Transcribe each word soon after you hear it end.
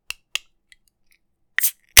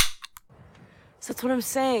So that's what I'm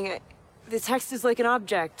saying. The text is like an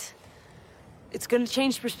object. It's gonna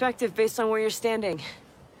change perspective based on where you're standing.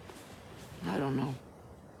 I don't know.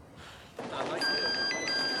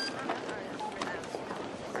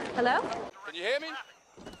 Hello? Can you hear me?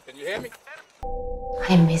 Can you hear me?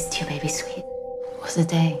 I missed you, baby sweet. It was a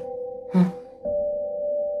day.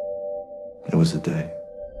 It was a day.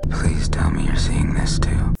 Please tell me you're seeing this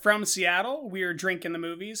too. From Seattle, we're Drinking the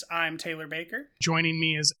Movies. I'm Taylor Baker. Joining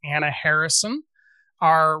me is Anna Harrison.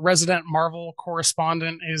 Our resident Marvel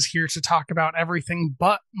correspondent is here to talk about everything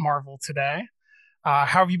but Marvel today. How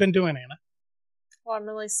have you been doing, Anna? Well, I'm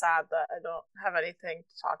really sad that I don't have anything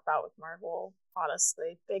to talk about with Marvel,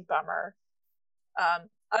 honestly. Big bummer.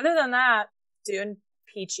 Other than that, doing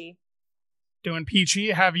peachy. Doing peachy.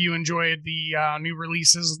 Have you enjoyed the new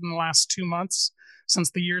releases in the last 2 months since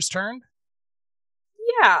the year's turned?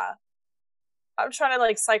 Yeah. I'm trying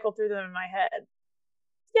to cycle through them in my head.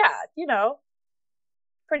 Yeah,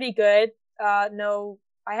 pretty good. No,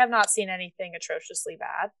 I have not seen anything atrociously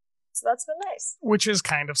bad. So that's been nice. Which is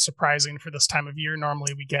kind of surprising for this time of year.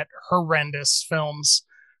 Normally we get horrendous films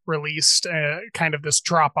released, kind of this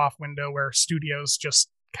drop-off window where studios just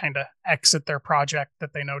kind of exit their project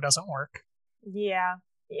that they know doesn't work. Yeah,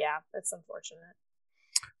 that's unfortunate.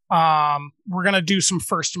 We're going to do some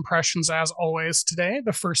first impressions as always today.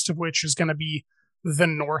 The first of which is going to be The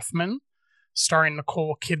Northman, starring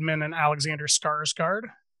Nicole Kidman and Alexander Skarsgård.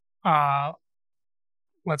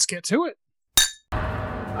 Let's get to it.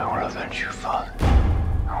 I will avenge you, father.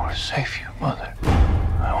 I will save you, mother.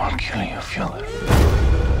 I will kill you if you live.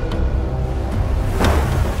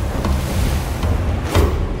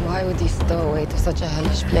 Why would he stow away to such a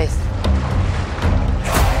hellish place?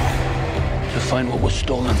 To find what was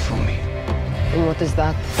stolen from me. And what is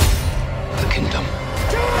that? The kingdom.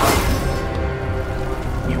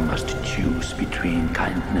 You must choose between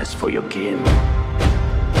kindness for your kin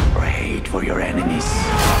or hate for your enemies.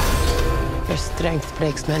 Your strength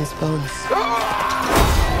breaks men's bones.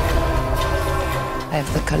 I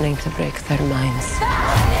have the cunning to break their minds.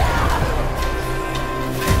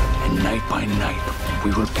 And night by night,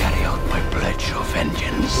 we will carry out my pledge of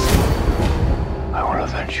vengeance. I will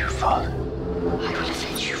avenge you, father. I will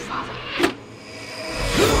avenge you, father.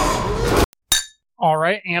 All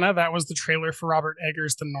right, Anna, that was the trailer for Robert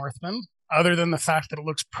Eggers' The Northman. Other than the fact that it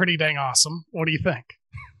looks pretty dang awesome, what do you think?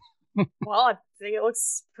 Well, I think it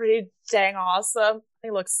looks pretty dang awesome.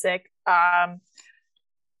 It looks sick.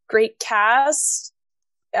 Great cast.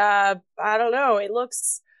 I don't know. It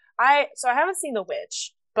looks. I haven't seen The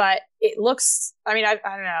Witch, but it looks. I mean, I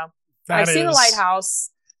don't know. I've seen The Lighthouse.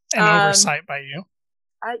 An oversight by you.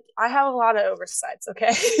 I have a lot of oversights.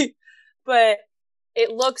 Okay, but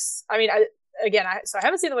it looks. I mean, I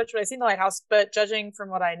haven't seen The Witch, but I've seen The Lighthouse. But judging from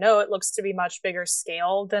what I know, it looks to be much bigger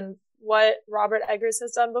scale than what Robert Eggers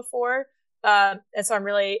has done before. And so I'm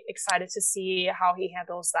really excited to see how he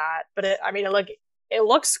handles that. But it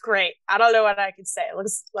looks great. I don't know what I can say. It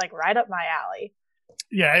looks like right up my alley.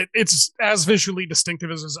 Yeah, it's as visually distinctive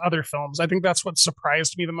as his other films. I think that's what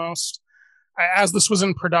surprised me the most. As this was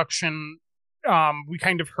in production, we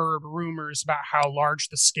kind of heard rumors about how large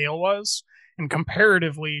the scale was, and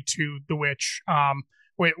comparatively to The Witch,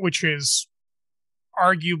 which is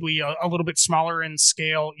arguably a little bit smaller in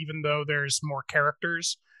scale, even though there's more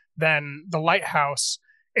characters than The Lighthouse,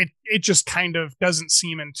 it just kind of doesn't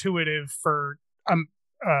seem intuitive for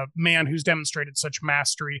a man who's demonstrated such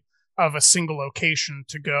mastery of a single location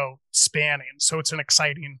to go spanning. So it's an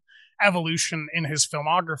exciting evolution in his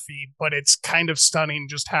filmography, but it's kind of stunning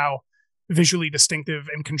just how visually distinctive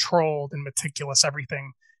and controlled and meticulous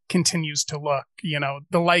everything continues to look.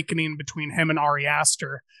 The likening between him and Ari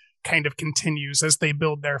Aster kind of continues as they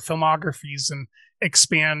build their filmographies and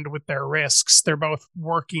expand with their risks. They're both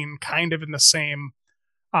working kind of in the same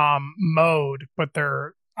mode, but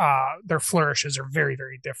their flourishes are very,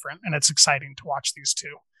 very different, and it's exciting to watch these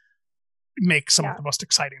two make some of the most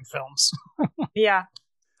exciting films. Yeah,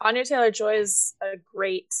 Anya Taylor-Joy is a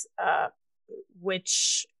great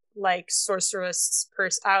witch, sorceress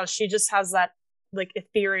person. Oh, she just has that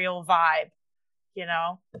ethereal vibe,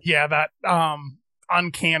 Yeah, that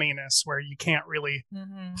uncanniness where you can't really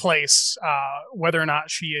place whether or not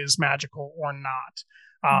she is magical or not.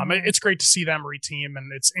 It's great to see them reteam,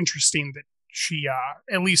 and it's interesting that she,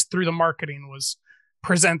 at least through the marketing, was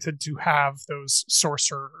presented to have those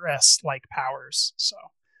sorceress-like powers. So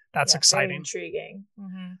that's exciting. Very intriguing.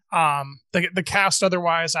 The cast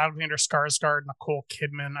otherwise: Alexander Skarsgård, Nicole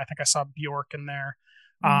Kidman. I think I saw Bjork in there.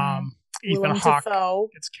 Ethan Hawke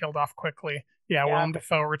gets killed off quickly. Yeah, Willem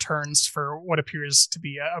Dafoe returns for what appears to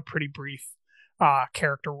be a pretty brief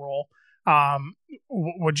character role.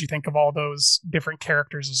 What'd you think of all those different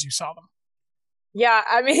characters as you saw them? Yeah,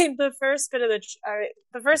 I mean, the first bit of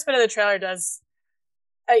the trailer does,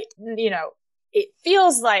 it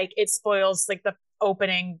feels like it spoils like the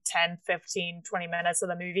opening 10, 15, 20 minutes of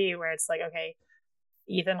the movie where it's like, okay,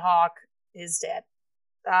 Ethan Hawke is dead,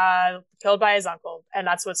 killed by his uncle, and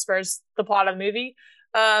that's what spurs the plot of the movie.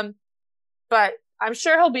 But I'm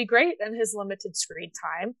sure he'll be great in his limited screen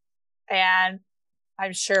time, and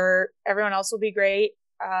I'm sure everyone else will be great.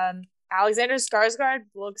 Alexander Skarsgård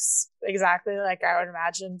looks exactly like I would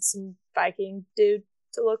imagine some Viking dude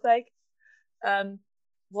to look like.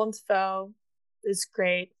 Willem Dafoe is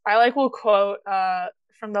great. I like will quote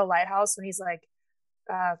from The Lighthouse when he's like,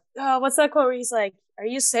 what's that quote where he's like, "Are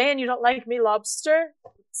you saying you don't like me, lobster?" I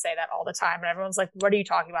say that all the time, and everyone's like, "What are you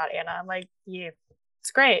talking about, Anna?" I'm like, "Yeah,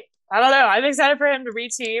 it's great." I don't know. I'm excited for him to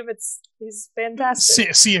re-team. He's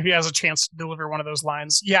fantastic. See if he has a chance to deliver one of those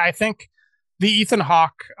lines. Yeah, I think the Ethan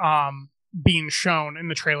Hawke being shown in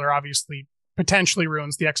the trailer obviously potentially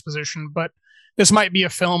ruins the exposition, but this might be a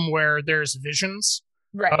film where there's visions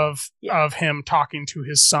of him talking to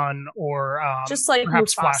his son, or just like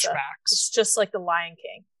perhaps Mufasa. flashbacks. It's just like the Lion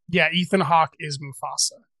King. Yeah, Ethan Hawke is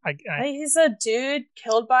Mufasa. He's a dude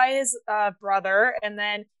killed by his brother, and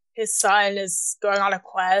then his son is going on a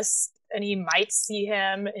quest, and he might see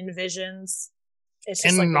him in visions. It's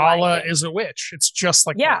just and like Nala is a witch. It's just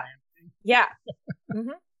like the Lion King. Yeah.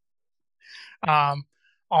 Mm-hmm.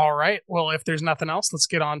 All right. Well, if there's nothing else, let's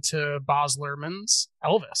get on to Baz Luhrmann's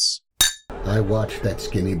Elvis. I watched that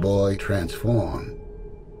skinny boy transform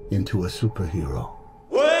into a superhero.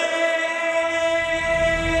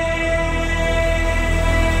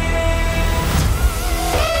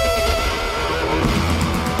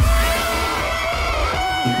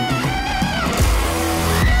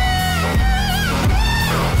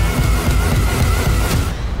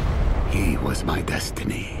 He was my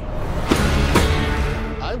destiny.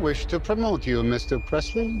 I wish to promote you, Mr.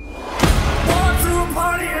 Presley.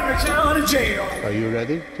 Are you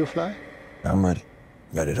ready to fly? I'm ready.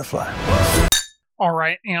 Ready to fly. All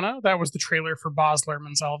right, Anna, that was the trailer for Baz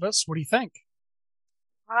Luhrmann's Elvis. What do you think?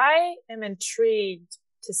 I am intrigued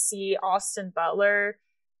to see Austin Butler,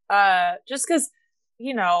 just because,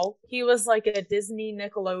 he was like a Disney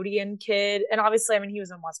Nickelodeon kid. And obviously, I mean, he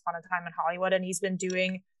was in Once Upon a Time in Hollywood, and he's been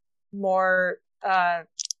doing more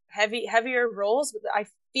heavier roles. But I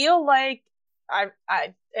feel like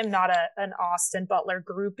I am not an Austin Butler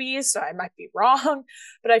groupie, so I might be wrong,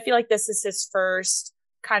 but I feel like this is his first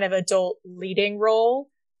kind of adult leading role,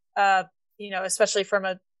 especially from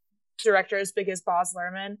a director as big as Baz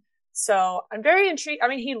Luhrmann. So I'm very intrigued. I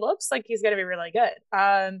mean, he looks like he's going to be really good.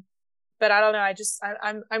 But I don't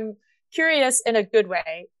know. I'm curious in a good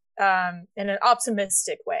way, in an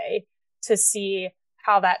optimistic way, to see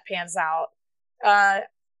how that pans out. I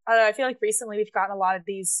feel like recently we've gotten a lot of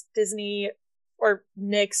these Disney or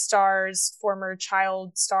Nick stars, former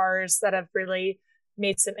child stars, that have really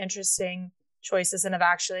made some interesting choices and have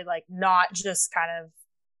actually like not just kind of,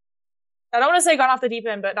 I don't want to say gone off the deep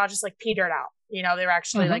end, but not just like petered out. They were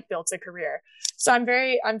actually like built a career. So I'm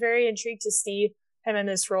very intrigued to see him in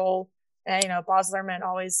this role. And Baz Luhrmann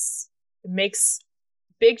always makes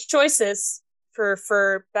big choices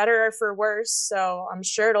for better or for worse. So I'm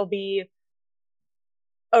sure it'll be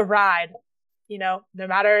a ride, no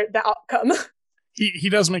matter the outcome. He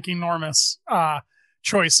does make enormous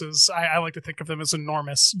choices. I like to think of them as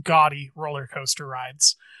enormous, gaudy roller coaster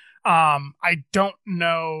rides. I don't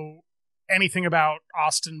know anything about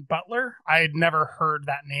Austin Butler. I had never heard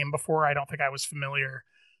that name before. I don't think I was familiar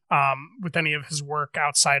with any of his work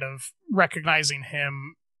outside of recognizing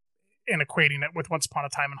him and equating it with Once Upon a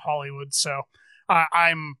Time in Hollywood. So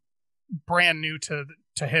I'm brand new to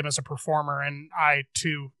him as a performer, and I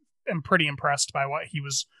too am pretty impressed by what he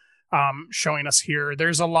was showing us here.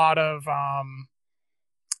 There's a lot of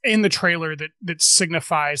in the trailer that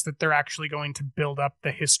signifies that they're actually going to build up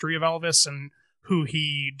the history of Elvis and who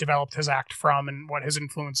he developed his act from and what his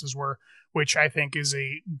influences were, which I think is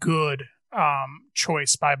a good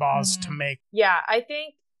choice by Baz to make. Yeah, I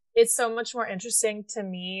think it's so much more interesting to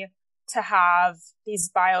me to have these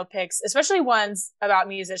biopics, especially ones about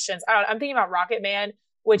musicians. I'm thinking about Rocket Man,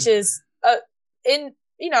 which is in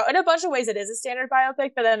a bunch of ways it is a standard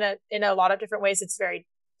biopic, but then in a lot of different ways it's very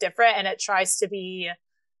different, and it tries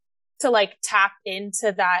to like tap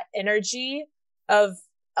into that energy of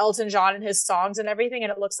Elton John and his songs and everything.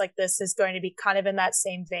 And it looks like this is going to be kind of in that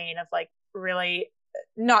same vein of like really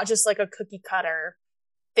not just like a cookie cutter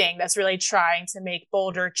thing, that's really trying to make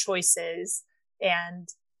bolder choices and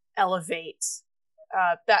elevate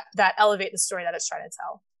that elevate the story that it's trying to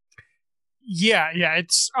tell. Yeah,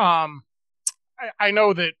 it's I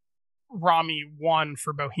know that Rami won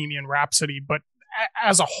for Bohemian Rhapsody, but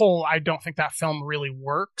as a whole, I don't think that film really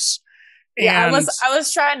works. Yeah, And I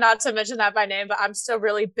was trying not to mention that by name, but I'm still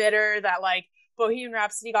really bitter that like Bohemian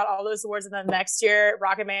Rhapsody got all those awards, and then next year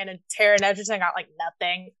Rocketman and Taron Egerton got like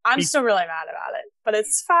nothing. I'm still really mad about it, but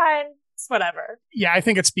it's fine. It's whatever. Yeah, I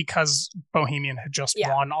think it's because Bohemian had just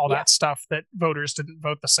won all that stuff that voters didn't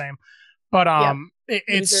vote the same. But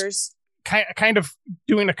it's Losers. kind of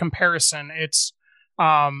doing a comparison. It's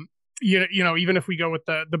you know, even if we go with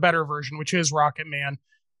the better version, which is Rocketman,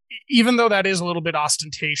 even though that is a little bit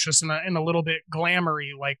ostentatious and a little bit glamoury,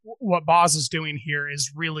 like what Boz is doing here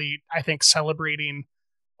is really, I think, celebrating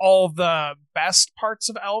all the best parts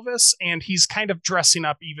of Elvis, and he's kind of dressing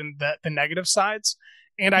up even the negative sides.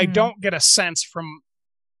 And I don't get a sense from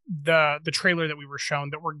the trailer that we were shown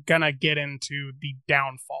that we're gonna get into the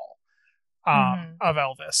downfall of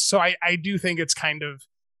Elvis. So I do think it's kind of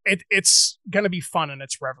it's gonna be fun in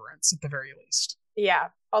its reverence at the very least. Yeah.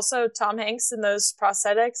 Also, Tom Hanks in those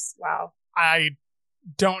prosthetics. Wow. I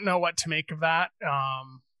don't know what to make of that.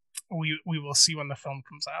 We will see when the film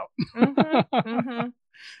comes out.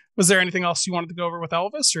 Was there anything else you wanted to go over with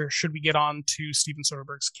Elvis, or should we get on to Steven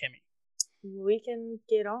Soderbergh's Kimi? We can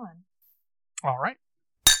get on. All right.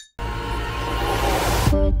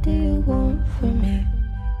 What do you want from me?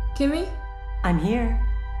 Kimi? I'm here.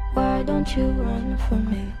 Why don't you run from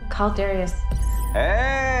me? Call Darius.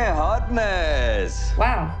 Hey, hotness!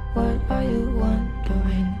 Wow. What are you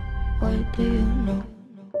wondering? What do you know?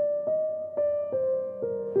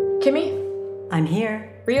 Kimi? I'm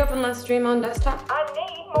here. Reopen last stream on desktop. I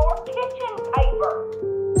need more kitchen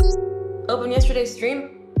paper. Open yesterday's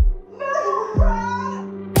stream.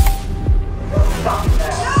 Stop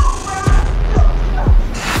that.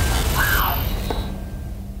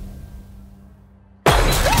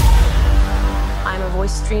 I'm a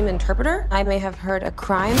voice stream interpreter. I may have heard a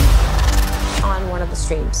crime on one of the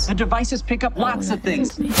streams. The devices pick up lots of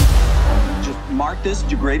things. Just mark this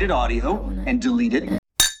degraded audio and delete it.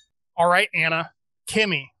 All right, Anna.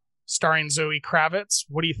 Kimi, starring Zoe Kravitz.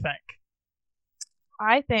 What do you think?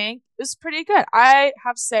 I think it was pretty good. I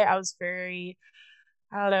have to say I was very,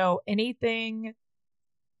 I don't know, anything.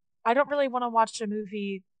 I don't really want to watch a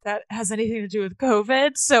movie that has anything to do with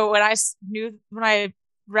COVID. So when I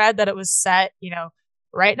read that it was set, you know,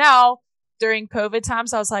 right now during COVID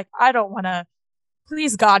times, I was like, I don't want to,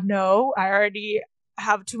 please God, no. I already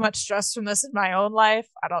have too much stress from this in my own life.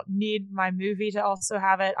 I don't need my movie to also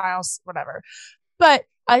have it. Whatever. But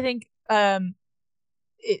I think, I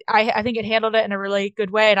think it handled it in a really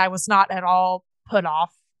good way, and I was not at all put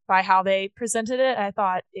off by how they presented it. I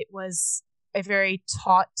thought it was a very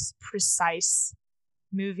taut, precise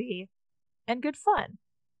movie and good fun.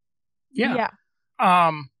 Yeah.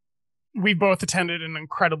 We both attended an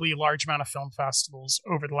incredibly large amount of film festivals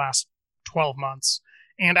over the last 12 months.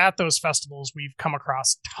 And at those festivals, we've come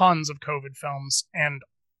across tons of COVID films, and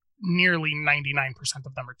nearly 99%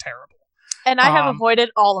 of them are terrible. And I have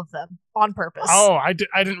avoided all of them on purpose. Oh, I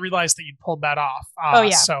didn't realize that you'd pulled that off.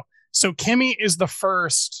 So Kimi is the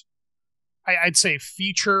first, I'd say,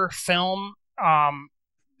 feature film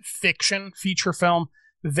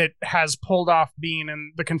that has pulled off being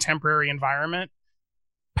in the contemporary environment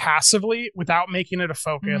passively without making it a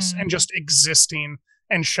focus and just existing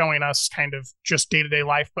and showing us kind of just day-to-day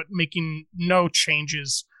life, but making no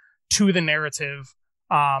changes to the narrative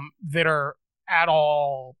that are at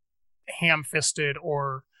all ham-fisted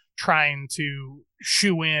or trying to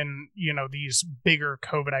shoe in, you know, these bigger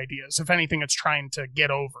COVID ideas. If anything, it's trying to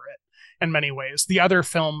get over it in many ways. The other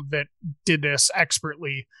film that did this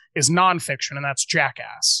expertly is nonfiction, and that's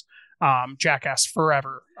Jackass. Jackass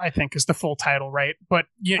Forever, I think, is the full title, right? But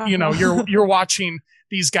you know, you're watching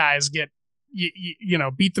these guys get you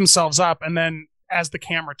know, beat themselves up, and then as the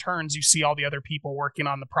camera turns, you see all the other people working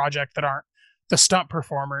on the project that aren't the stunt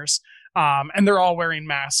performers, and they're all wearing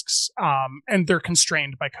masks, and they're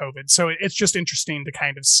constrained by COVID. So it's just interesting to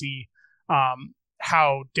kind of see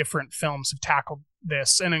how different films have tackled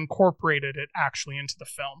this and incorporated it actually into the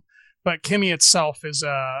film. But Kimi itself is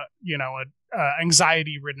a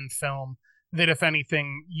anxiety-ridden film that, if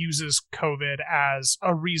anything, uses COVID as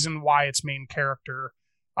a reason why its main character,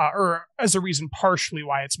 or as a reason partially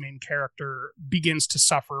why its main character begins to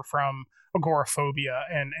suffer from agoraphobia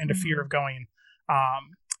and a fear of going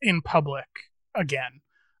in public again.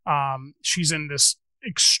 She's in this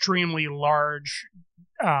extremely large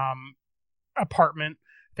apartment.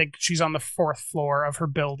 I think she's on the 4th floor of her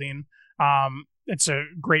building. It's a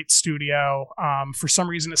great studio. For some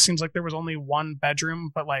reason, it seems like there was only one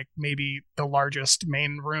bedroom, but like maybe the largest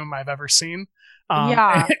main room I've ever seen.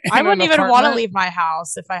 Yeah, I wouldn't even want to leave my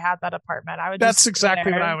house if I had that apartment. I would. That's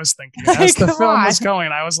exactly what I was thinking as the film was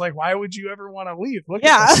going. I was like, why would you ever want to leave? Look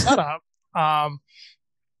at the setup.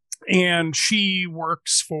 And she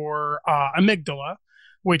works for Amygdala,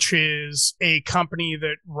 which is a company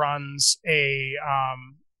that runs a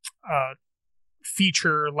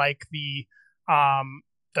feature like the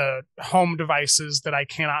home devices that I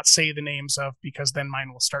cannot say the names of because then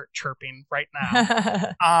mine will start chirping right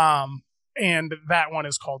now. And that one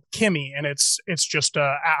is called Kimmy, and it's just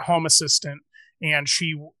a at-home assistant, and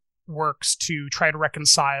she works to try to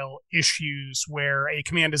reconcile issues where a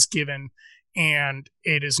command is given and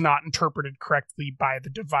it is not interpreted correctly by the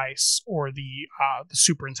device or the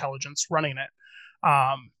superintelligence running it.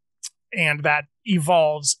 And that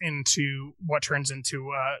evolves into what turns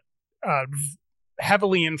into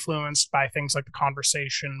heavily influenced by things like The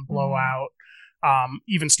Conversation, Blowout,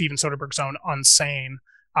 even Steven Soderbergh's own Unsane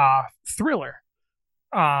thriller.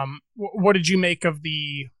 What did you make of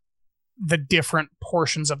the different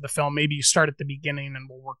portions of the film? Maybe you start at the beginning and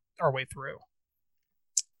we'll work our way through.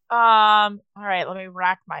 All right, let me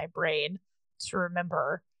rack my brain to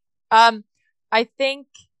remember. I think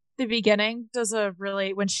the beginning does a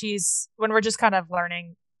really, when we're just kind of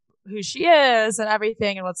learning who she is and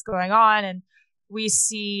everything and what's going on, and we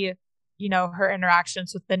see, you know, her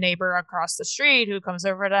interactions with the neighbor across the street who comes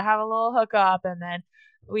over to have a little hookup, and then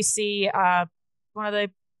we see that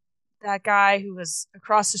guy who was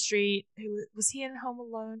across the street. Who was he in Home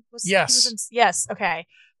Alone? Yes. Yes. Okay.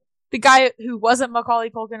 The guy who wasn't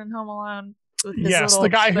Macaulay Culkin in Home Alone. With his the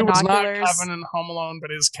guy who was not binoculars. Kevin in Home Alone,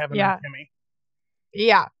 but is Kevin and Kimmy.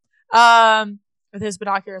 Yeah. With his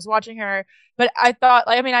binoculars watching her. But I thought,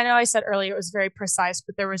 I know I said earlier it was very precise,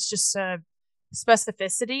 but there was just a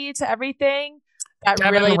specificity to everything that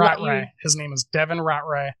Devin really Ratray. His name is Devin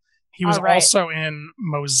Ratray. He was also in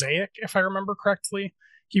Mosaic, if I remember correctly.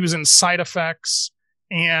 He was in Side Effects,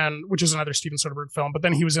 which is another Steven Soderbergh film. But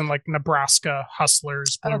then he was in like Nebraska,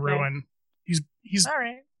 Hustlers, Blue Ruin. He's all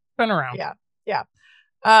right. Been around. Yeah.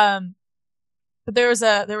 But there was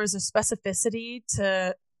a specificity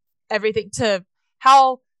to everything, to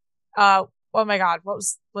how. Oh my God,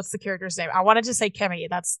 what's the character's name? I wanted to say Kimmy.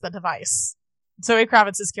 That's the device. Zoe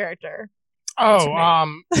Kravitz's character.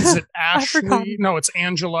 Oh, is it Ashley? No, it's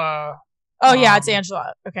Angela. Oh yeah, it's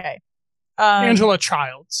Angela. Okay. Angela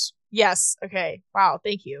Childs. Yes. Okay. Wow.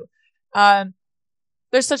 Thank you.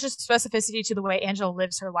 There's such a specificity to the way Angela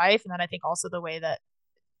lives her life, and then I think also the way that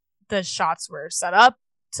the shots were set up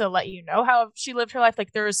to let you know how she lived her life.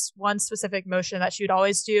 Like there's one specific motion that she would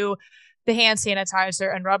always do the hand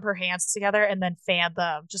sanitizer and rub her hands together and then fan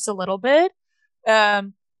them just a little bit.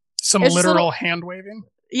 Some literal hand waving.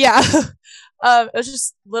 Yeah. It was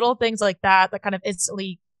just little things like that kind of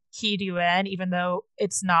instantly keyed you in, even though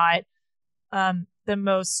it's not the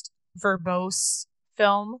most verbose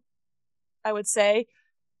film, I would say.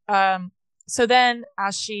 So then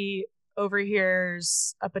as she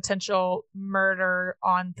overhears a potential murder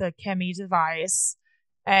on the Kimmy device,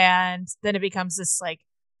 and then it becomes this like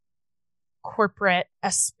corporate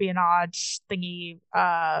espionage thingy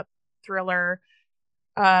thriller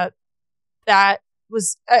that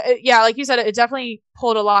was like you said, it definitely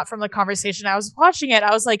pulled a lot from The Conversation. I was watching it,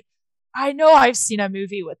 I was like, I know I've seen a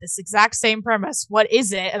movie with this exact same premise. What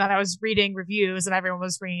is it? And then I was reading reviews and everyone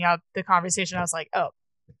was bringing up The Conversation. I was like, oh,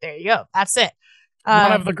 there you go. That's it.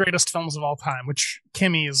 One of the greatest films of all time, which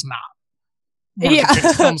Kimmy is not. One of the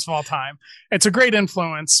greatest films of all time. It's a great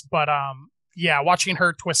influence, but watching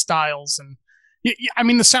her twist dials and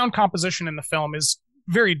the sound composition in the film is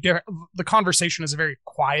very different. The Conversation is a very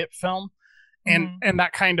quiet film, and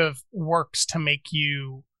that kind of works to make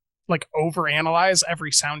you like overanalyze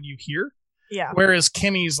every sound you hear. Yeah. Whereas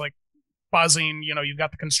Kimmy's like buzzing, you've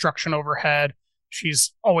got the construction overhead.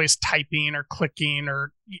 She's always typing or clicking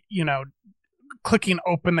or, clicking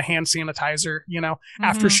open the hand sanitizer,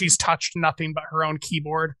 after she's touched nothing but her own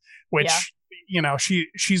keyboard, which,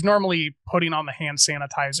 she's normally putting on the hand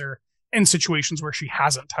sanitizer in situations where she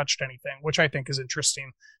hasn't touched anything, which I think is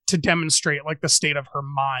interesting to demonstrate like the state of her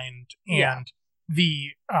mind and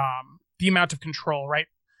the amount of control, right?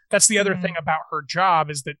 That's the other thing about her job,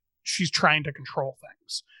 is that she's trying to control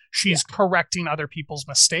things. She's correcting other people's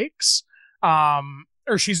mistakes,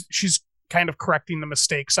 or she's kind of correcting the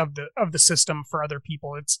mistakes of the system for other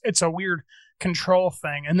people. It's a weird control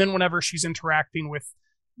thing. And then whenever she's interacting with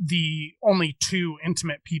the only two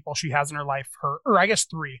intimate people she has in her life, or I guess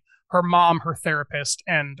three, her mom, her therapist,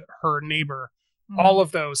 and her neighbor, all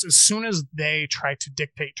of those, as soon as they try to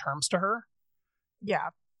dictate terms to her, Yeah.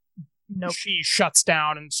 Nope. She shuts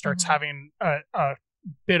down and starts having a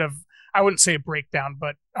bit of, I wouldn't say a breakdown,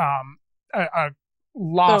 but a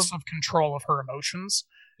loss of control of her emotions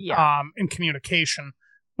in communication.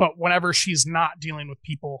 But whenever she's not dealing with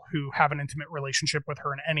people who have an intimate relationship with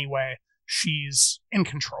her in any way, she's in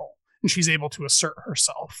control and she's able to assert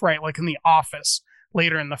herself, right? Like in The Office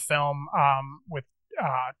later in the film with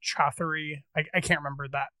Chowdhury. I can't remember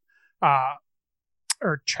that.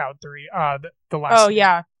 Or Chowdhury. The last. Oh,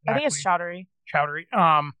 yeah. Exactly. I think it's Chowdhury.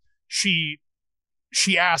 Chowdhury.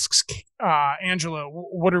 She asks Angela,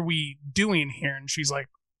 what are we doing here? And she's like,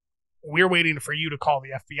 we're waiting for you to call the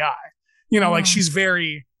FBI. You know, like she's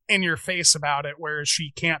very in your face about it, whereas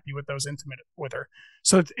she can't be with those intimate with her.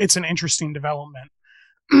 So it's an interesting development.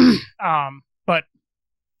 But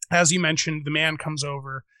as you mentioned, the man comes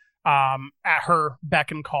over at her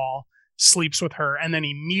beck and call, sleeps with her, and then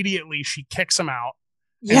immediately she kicks him out.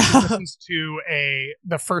 And she listens to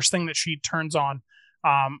the first thing that she turns on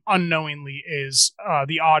unknowingly is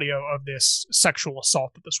the audio of this sexual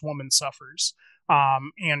assault that this woman suffers.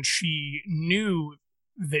 And she knew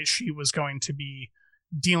that she was going to be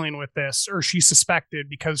dealing with this, or she suspected,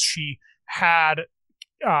 because she had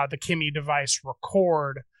the Kimi device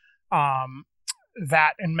record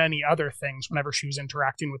that and many other things whenever she was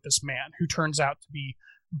interacting with this man, who turns out to be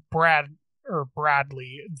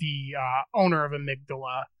Bradley, the owner of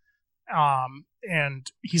Amygdala.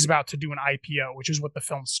 And he's about to do an IPO, which is what the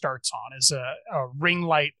film starts on, is a ring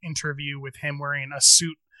light interview with him wearing a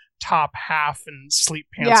suit top half and sleep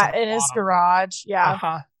pants. Yeah, in his garage. Yeah.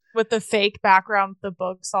 Uh-huh. With the fake background, the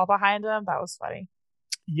books all behind him. That was funny.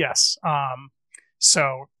 Yes.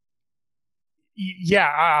 So,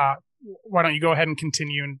 why don't you go ahead and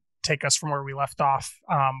continue and take us from where we left off,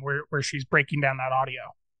 where she's breaking down that audio.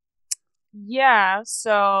 Yeah.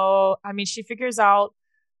 So, I mean, she figures out,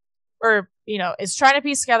 or, is trying to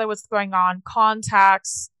piece together what's going on,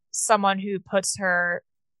 contacts someone who puts her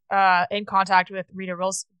in contact with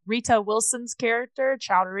Rita Wilson's character,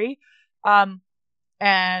 Chowdhury.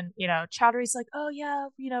 And, Chowdhury's like, oh, yeah,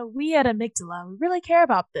 we at Amygdala, we really care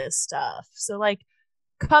about this stuff. So, like,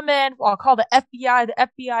 come in, I'll call the FBI. The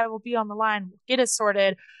FBI will be on the line. We'll get it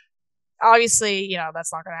sorted. Obviously,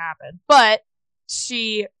 that's not going to happen. But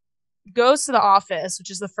she goes to the office, which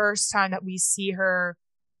is the first time that we see her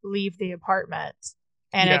leave the apartment.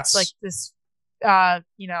 And it's like this,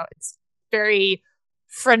 it's very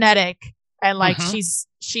frenetic. And like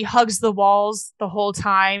she hugs the walls the whole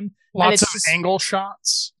time. Lots of angle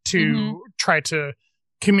shots to try to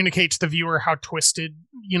communicate to the viewer how twisted,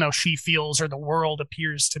 she feels or the world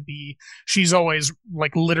appears to be. She's always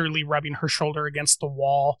like literally rubbing her shoulder against the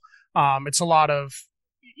wall. It's a lot of,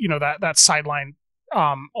 that sideline,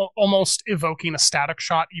 almost evoking a static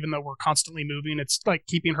shot, even though we're constantly moving. It's like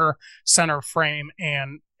keeping her center frame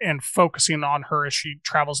and focusing on her as she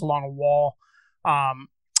travels along a wall.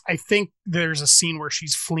 I think there's a scene where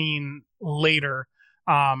she's fleeing later.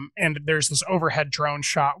 And there's this overhead drone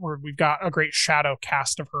shot where we've got a great shadow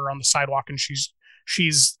cast of her on the sidewalk, and she's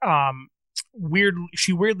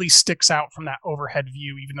weirdly sticks out from that overhead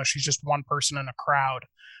view, even though she's just one person in a crowd.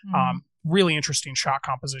 Really interesting shot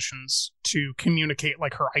compositions to communicate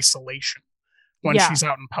like her isolation when she's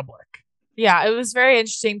out in public. Yeah, it was very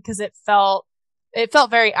interesting because it felt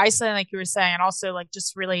very isolating, like you were saying, and also like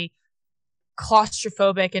just really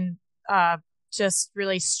claustrophobic and just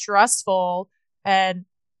really stressful. And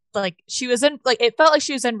like she was in, like, it felt like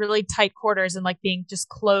she was in really tight quarters and like being just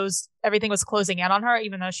closed. Everything was closing in on her,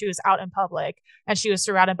 even though she was out in public and she was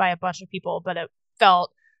surrounded by a bunch of people, but it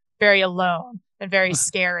felt very alone and very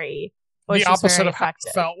scary. The opposite of how it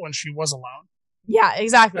felt when she was alone. Yeah,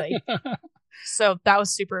 exactly. So that was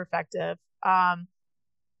super effective.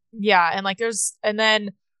 Yeah. And like and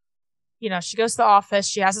then, she goes to the office,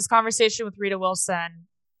 she has this conversation with Rita Wilson,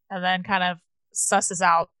 and then kind of susses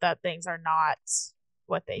out that things are not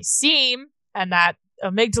what they seem, and that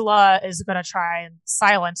Amygdala is going to try and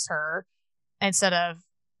silence her instead of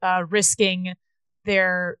risking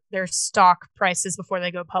their stock prices before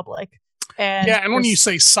they go public. And when you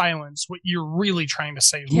say silence, what you're really trying to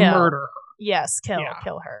say is murder her. Yes, kill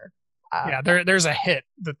her. There's a hit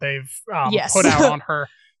that they've put out on her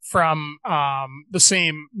from the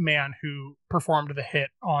same man who performed the hit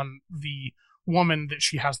on the woman that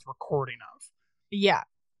she has the recording of. Yeah.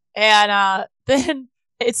 And then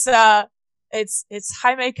it's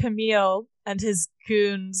Jaime Camille and his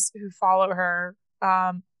goons who follow her.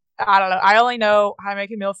 I don't know. I only know Jaime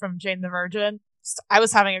Camille from Jane the Virgin. I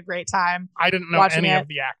was having a great time. I didn't know any of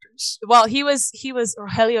the actors. Well, he was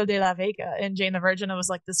Rogelio de la Vega in Jane the Virgin. It was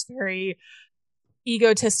like this very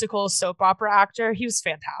egotistical soap opera actor. He was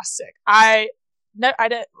fantastic. I no, I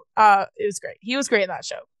did. It was great. He was great in that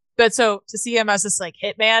show. But so to see him as this like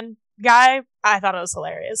hitman guy, I thought it was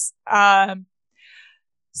hilarious.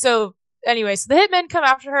 So anyway, so the hitmen come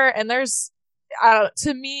after her, and there's,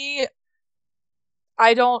 to me,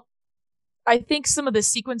 I think some of the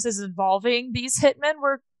sequences involving these hitmen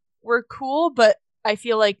were cool, but I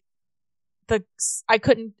feel like I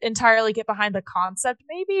couldn't entirely get behind the concept,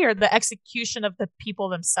 maybe, or the execution of the people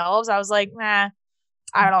themselves. I was like, nah,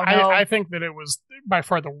 I don't know. I think that it was by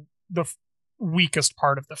far the weakest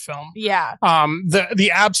part of the film. Yeah.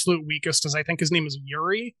 The absolute weakest is, I think his name is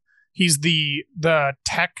Yuri. He's the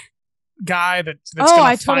tech guy that's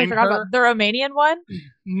I totally forgot about the Romanian one.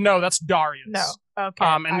 No, that's Darius. No. Okay.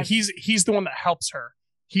 And he's the one that helps her.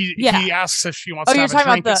 He asks if she wants to you're have a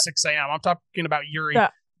talking drink about at 6 a.m. I'm talking about Yuri,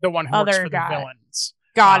 the one who works for the villains.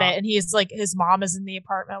 Got it. And he's like, his mom is in the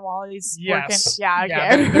apartment while he's working. Yeah,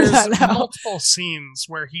 okay. There's multiple scenes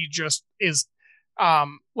where he just is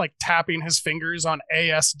like tapping his fingers on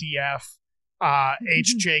ASDF,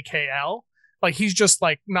 HJKL. Like he's just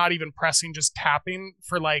like not even pressing, just tapping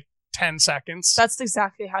for like 10 seconds. That's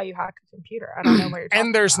exactly how you hack a computer. I don't know what you're talking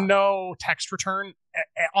And there's about. no text return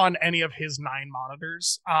on any of his 9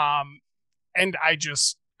 monitors. And I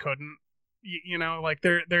just couldn't, you know, like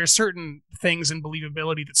there are certain things in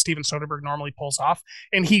believability that Steven Soderbergh normally pulls off,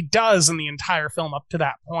 and he does in the entire film up to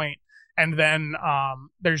that point. And then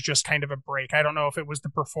there's just kind of a break. I don't know if it was the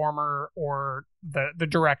performer or the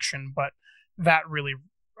direction, but that really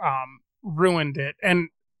ruined it. And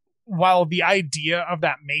while the idea of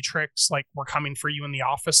that Matrix, like we're coming for you in the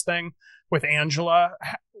office thing with Angela,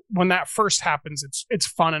 when that first happens, it's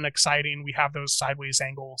fun and exciting. We have those sideways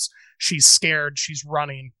angles. She's scared, she's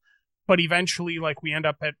running, but eventually, like, we end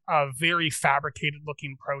up at a very fabricated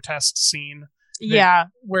looking protest scene.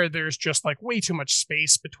 Where there's just like way too much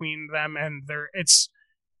space between them, and it's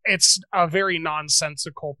a very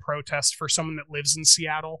nonsensical protest for someone that lives in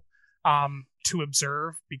Seattle to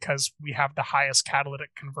observe, because we have the highest catalytic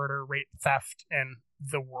converter rate theft in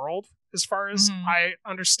the world, as far as I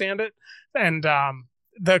understand it. And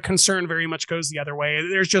the concern very much goes the other way.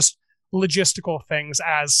 There's just logistical things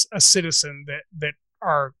as a citizen that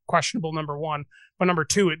are questionable, number one. But number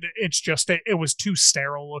two, it was too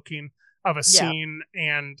sterile looking of a scene.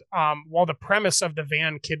 And while the premise of the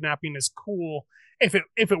van kidnapping is cool, if it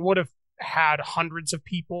would have had hundreds of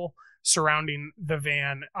people surrounding the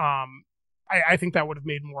van, I think that would have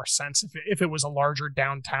made more sense if it was a larger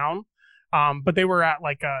downtown. But they were at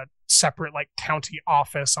like a separate like county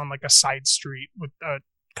office on like a side street with a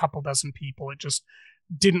couple dozen people. It just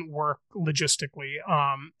didn't work logistically.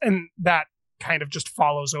 And that kind of just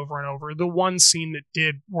follows over and over. The one scene that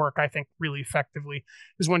did work, I think, really effectively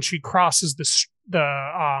is when she crosses the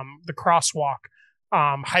crosswalk,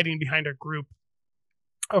 hiding behind a group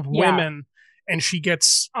of women, and she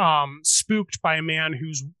gets spooked by a man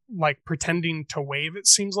who's like pretending to wave, it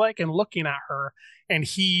seems like, and looking at her, and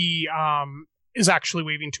he is actually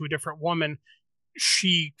waving to a different woman.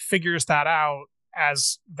 She figures that out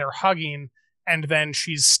as they're hugging, and then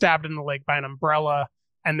she's stabbed in the leg by an umbrella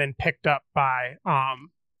and then picked up by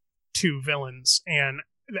 2 villains. And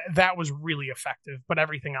that was really effective, but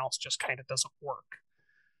everything else just kind of doesn't work.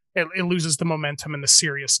 It loses the momentum and the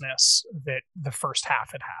seriousness that the first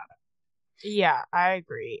half had had. Yeah, I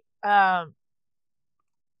agree. There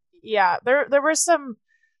were some,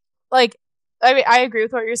 like, I mean, I agree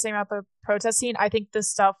with what you're saying about the protest scene. I think the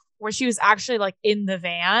stuff where she was actually like in the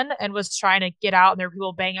van and was trying to get out, and there were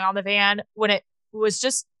people banging on the van, when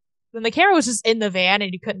the camera was just in the van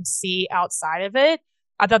and you couldn't see outside of it,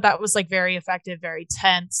 I thought that was like very effective, very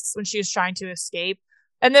tense when she was trying to escape.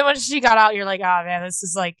 And then when she got out, you're like, oh man, this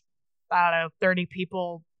is like, I don't know, 30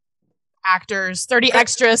 people, actors, 30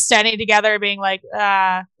 extras standing together being like,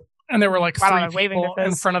 and there were like 3 people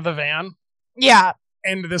in front of the van. Yeah.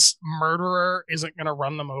 And this murderer isn't going to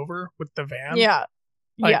run them over with the van. Yeah.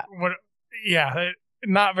 Like,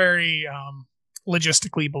 not very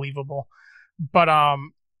logistically believable. But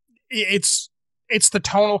it's the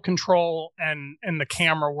tonal control and the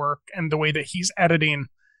camera work and the way that he's editing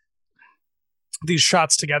these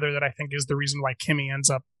shots together that I think is the reason why Kimmy ends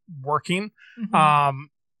up working.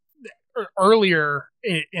 Earlier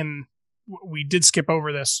we did skip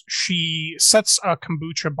over this. She sets a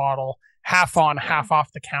kombucha bottle half on, half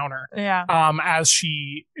off the counter. As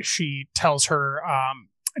she tells her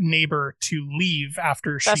neighbor to leave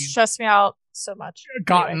after that stressed me out so much.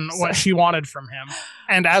 Gotten what she wanted from him.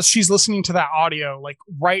 And as she's listening to that audio, like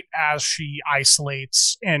right as she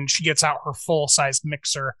isolates and she gets out her full-sized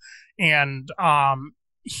mixer and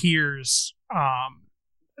hears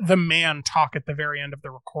the man talk at the very end of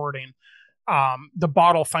the recording, the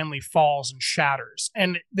bottle finally falls and shatters.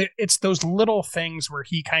 And it's those little things where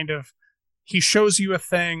he shows you a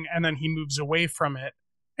thing and then he moves away from it.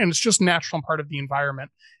 And it's just natural and part of the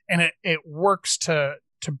environment. And it works to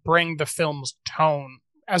bring the film's tone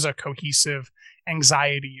as a cohesive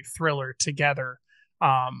anxiety thriller together.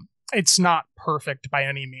 It's not perfect by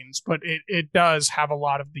any means, but it does have a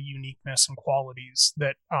lot of the uniqueness and qualities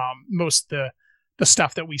that most the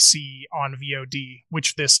stuff that we see on VOD,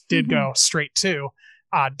 which this did go straight to,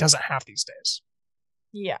 doesn't have these days.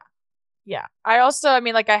 Yeah. Yeah. I also, I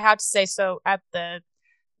mean, like, I have to say, so at the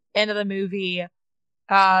end of the movie,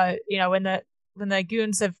 you know, when the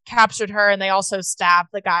goons have captured her and they also stab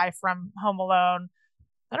the guy from Home Alone,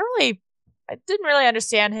 I didn't really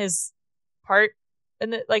understand his part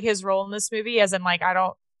in his role in this movie, as in, like,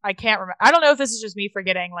 I can't remember. I don't know if this is just me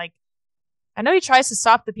forgetting, like, I know he tries to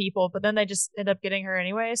stop the people, but then they just end up getting her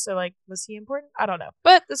anyway. So, like, was he important? I don't know.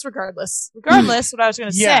 But this regardless, what I was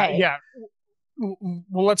going to say. Yeah.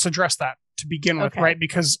 Well, let's address that to begin with, right?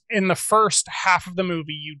 Because in the first half of the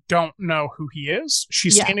movie, you don't know who he is.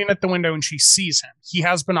 She's standing at the window and she sees him. He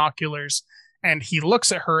has binoculars and he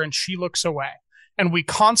looks at her and she looks away. And we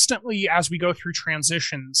constantly, as we go through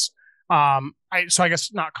transitions, I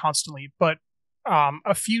guess not constantly, but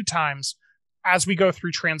a few times, as we go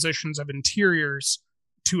through transitions of interiors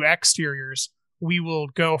to exteriors, we will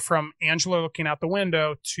go from Angela looking out the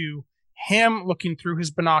window to him looking through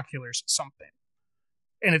his binoculars at something.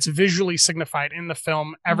 And it's visually signified in the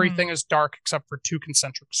film. Everything is dark except for two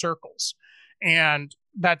concentric circles. And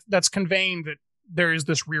that's conveying that there is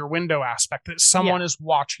this rear window aspect, that someone is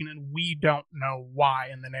watching and we don't know why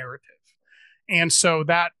in the narrative. And so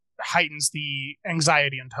that heightens the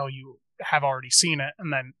anxiety until you have already seen it,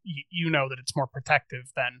 and then you know that it's more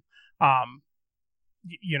protective than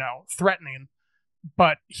threatening.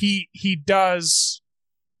 But he does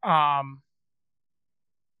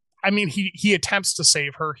he attempts to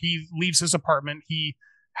save her. He leaves his apartment. He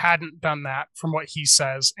hadn't done that from what he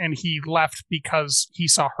says, and he left because he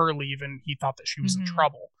saw her leave and he thought that she was in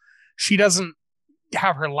trouble. She doesn't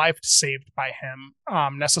have her life saved by him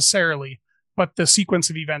necessarily, but the sequence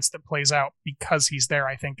of events that plays out because he's there,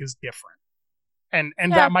 I think, is different. And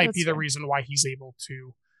that might be the reason why he's able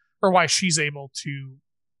to, or why she's able to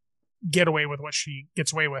get away with what she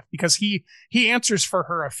gets away with, because he answers for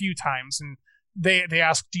her a few times, and they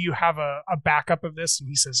ask, do you have a backup of this? And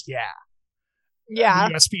he says, yeah. The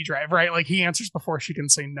USB drive, right? Like, he answers before she can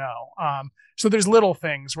say no. So there's little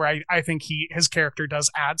things where I think his character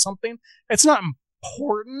does add something. It's not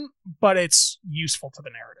important, but it's useful to the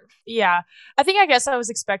narrative. Yeah. I guess I was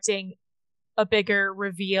expecting a bigger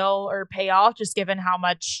reveal or payoff, just given how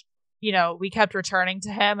much, you know, we kept returning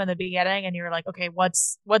to him in the beginning, and you were like, okay,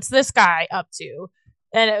 what's this guy up to?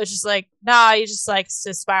 And it was just like, nah, he just likes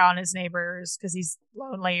to spy on his neighbors because he's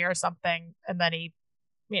lonely or something. And then he,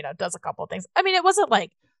 you know, does a couple of things. I mean, it wasn't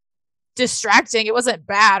like distracting. It wasn't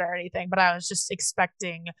bad or anything, but I was just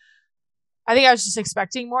expecting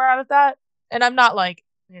more out of that. And I'm not like,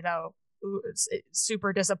 you know,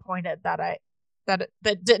 super disappointed that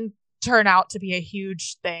that didn't turn out to be a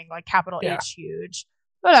huge thing, like capital H huge.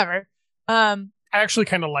 Whatever. I actually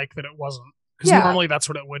kind of like that it wasn't, because normally that's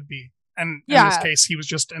what it would be. And in this case, he was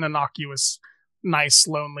just an innocuous, nice,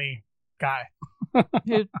 lonely guy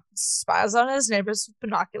who spies on his neighbor's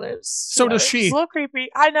binoculars. So does she. It's a little creepy.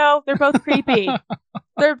 I know, they're both creepy.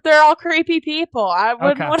 they're all creepy people. I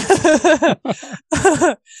wouldn't want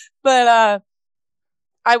to. But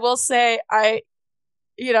I will say,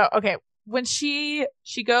 when she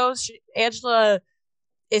goes, Angela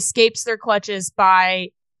escapes their clutches by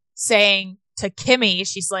saying to Kimmy,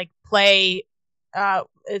 she's like, play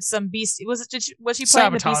it's some Beastie, was she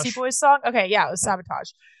playing the Beastie Boys song? Okay, yeah, it was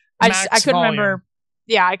Sabotage. I couldn't remember.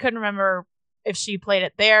 Yeah, I couldn't remember if she played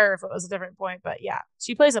it there or if it was a different point, but yeah,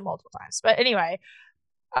 she plays it multiple times. But anyway,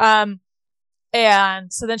 and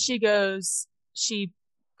so then she goes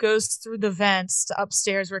through the vents to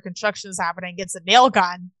upstairs where construction is happening, gets a nail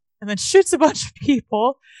gun, and then shoots a bunch of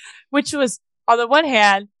people, which was, on the one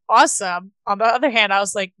hand, awesome. On the other hand, I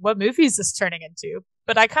was like, what movie is this turning into?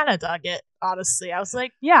 But I kind of dug it, honestly. I was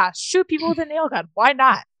like, yeah, shoot people with a nail gun. Why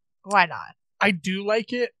not? I do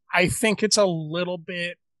like it. I think it's a little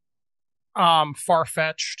bit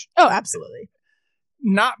far-fetched. Oh, absolutely.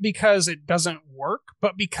 Not because it doesn't work,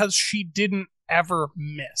 but because she didn't ever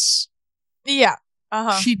miss. Yeah.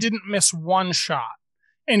 She didn't miss one shot.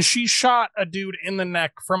 And she shot a dude in the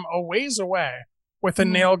neck from a ways away with a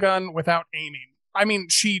nail gun without aiming. I mean,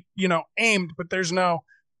 she, aimed, but there's no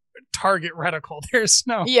target reticle. There's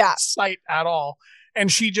no sight at all.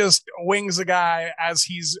 And she just wings a guy as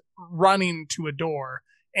he's running to a door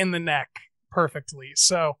in the neck. perfectly.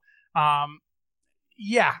 So,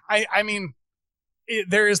 yeah, I mean,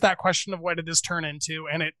 there is that question of what did this turn into,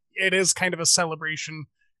 and it is kind of a celebration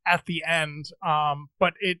at the end.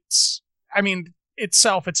 But it's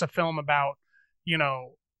a film about,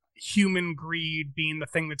 human greed being the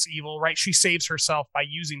thing that's evil, right? She saves herself by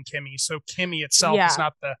using Kimmy. So Kimmy itself is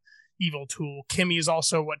not the evil tool. Kimmy is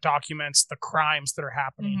also what documents the crimes that are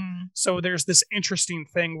happening. Mm-hmm. So there's this interesting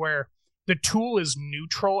thing where the tool is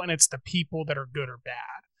neutral and it's the people that are good or bad.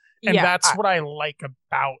 And that's what I like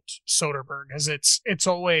about Soderbergh, is it's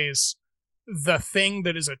always the thing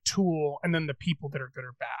that is a tool and then the people that are good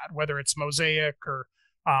or bad, whether it's Mosaic or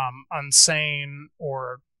Unsane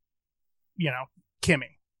or,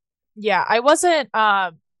 Kimmy. Yeah, I wasn't,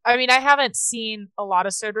 I haven't seen a lot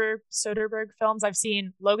of Soderbergh films. I've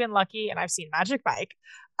seen Logan Lucky and I've seen Magic Mike.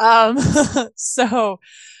 But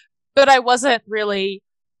I wasn't really,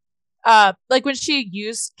 like when she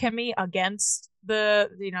used Kimmy against the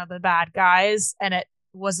bad guys and it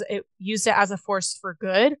used it as a force for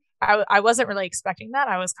good. I wasn't really expecting that.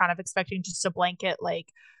 I was kind of expecting just a blanket like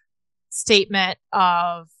statement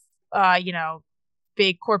of,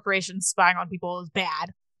 big corporations spying on people is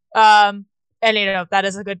bad. And that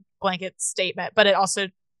is a good blanket statement, but it also,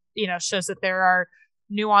 shows that there are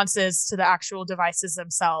nuances to the actual devices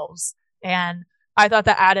themselves. And I thought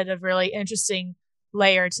that added a really interesting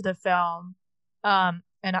layer to the film. And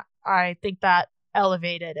I think that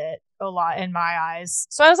elevated it a lot in my eyes.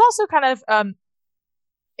 So I was also kind of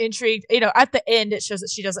intrigued. At the end, it shows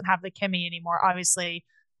that she doesn't have the Kimmy anymore. Obviously,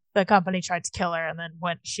 the company tried to kill her, and then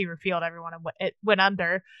when she revealed everyone, it went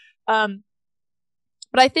under. But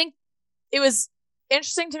I think it was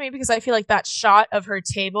interesting to me because I feel like that shot of her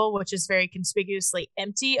table, which is very conspicuously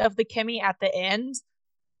empty, of the Kimmy at the end,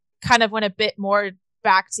 kind of went a bit more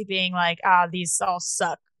back to being like, these all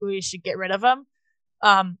suck. We should get rid of them.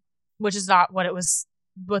 Which is not what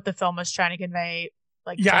the film was trying to convey.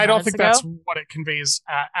 I don't think that's what it conveys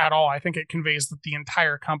at all. I think it conveys that the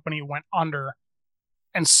entire company went under,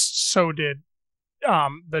 and so did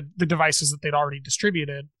the devices that they'd already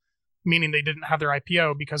distributed, meaning they didn't have their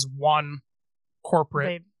IPO because one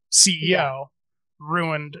corporate CEO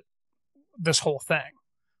ruined this whole thing,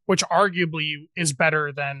 which arguably is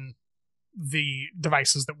better than the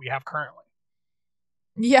devices that we have currently.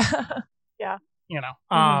 Yeah. Yeah.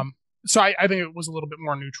 So I think it was a little bit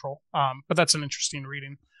more neutral, but that's an interesting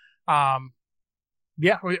reading.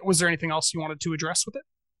 Was there anything else you wanted to address with it?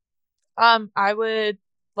 I would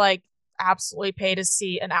absolutely pay to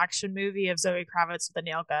see an action movie of Zoe Kravitz with a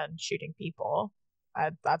nail gun shooting people.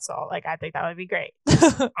 That's all. I think that would be great.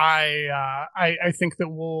 I think that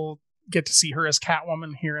we'll get to see her as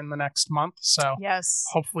Catwoman here in the next month. So yes,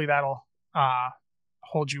 hopefully that'll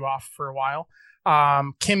hold you off for a while.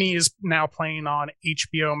 Kimmy is now playing on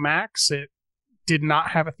HBO Max. It did not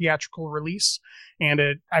have a theatrical release, and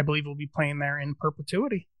I believe will be playing there in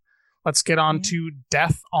perpetuity. Let's get on to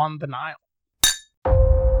Death on the Nile.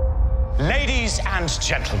 Ladies and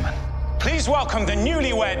gentlemen, please welcome the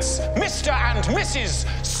newlyweds, Mr. and Mrs.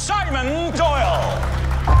 Simon Doyle.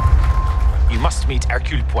 You must meet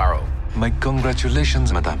Hercule Poirot. My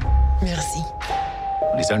congratulations, madame. Merci.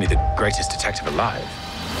 Well, he's only the greatest detective alive.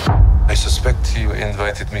 I suspect you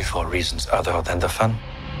invited me for reasons other than the fun.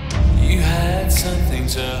 You had something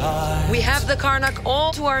to hide. We have the Karnak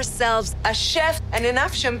all to ourselves, a chef and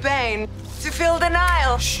enough champagne to fill the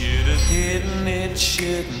Nile. Should have hidden it,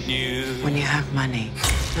 shouldn't you? When you have money,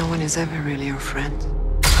 no one is ever really your friend.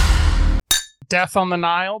 Death on the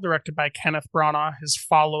Nile, directed by Kenneth Branagh, his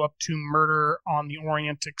follow-up to Murder on the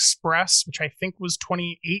Orient Express, which I think was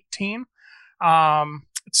 2018.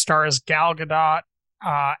 It stars Gal Gadot,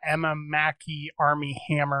 Emma Mackey, Armie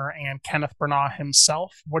Hammer, and Kenneth Branagh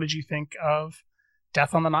himself. What did you think of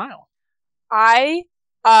Death on the Nile? I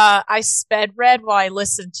sped read while I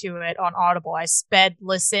listened to it on Audible. I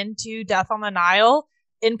listened to Death on the Nile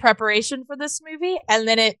in preparation for this movie, and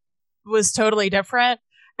then it was totally different.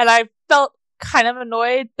 And I felt kind of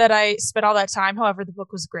annoyed that I spent all that time. However, the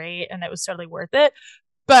book was great and it was totally worth it.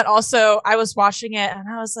 But also, I was watching it and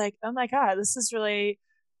I was like, oh my God, this is really...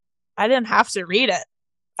 I didn't have to read it.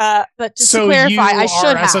 But just to clarify, I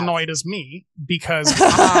should have. As annoyed as me because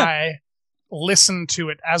I listened to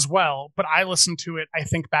it as well, but I listened to it, I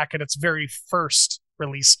think, back at its very first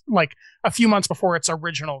release, like a few months before its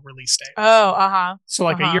original release date. Oh, uh-huh. So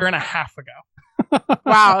a year and a half ago.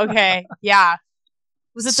 Wow, okay. Yeah.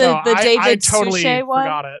 Was it the David I totally Suchet one?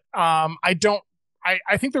 Forgot it.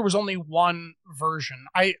 I think there was only one version.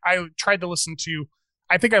 I tried to listen to,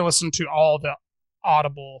 I think I listened to all the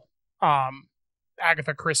Audible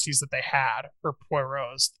Agatha Christie's that they had, or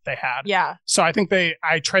Poirot's that they had. Yeah. So I think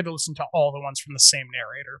I tried to listen to all the ones from the same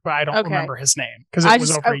narrator, but I don't remember his name because it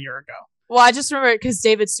was over a year ago. Well, I just remember it because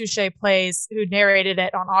David Suchet who narrated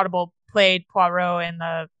it on Audible, played Poirot in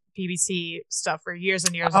the BBC stuff for years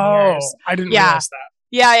and years and years. I didn't realize that.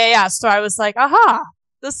 Yeah. So I was like, aha,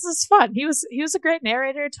 this is fun. He was a great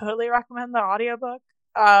narrator. Totally recommend the audiobook.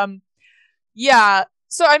 Yeah.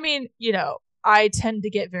 So I mean, I tend to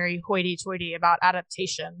get very hoity-toity about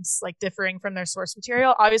adaptations, like differing from their source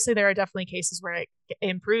material. Obviously, there are definitely cases where it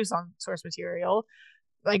improves on source material.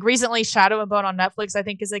 Like recently, Shadow and Bone on Netflix, I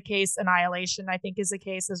think, is a case. Annihilation, I think, is a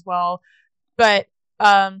case as well. But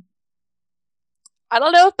I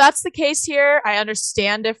don't know if that's the case here. I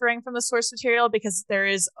understand differing from the source material because there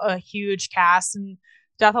is a huge cast in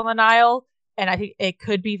Death on the Nile, and I think it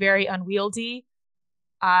could be very unwieldy.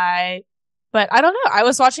 But I don't know. I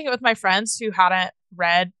was watching it with my friends who hadn't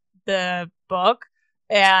read the book,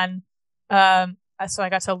 and so I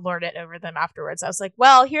got to lord it over them afterwards. I was like,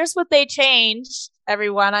 well, here's what they changed,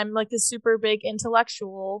 everyone. I'm like a super big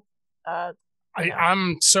intellectual.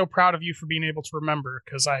 I'm so proud of you for being able to remember,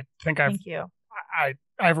 because I think Thank you.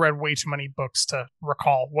 I've read way too many books to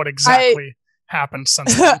recall what exactly happened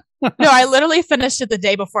since then. No, I literally finished it the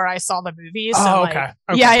day before I saw the movie. So okay.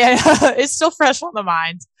 Yeah. It's still fresh on the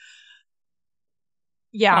mind.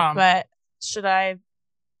 Yeah, but should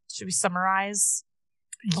we summarize?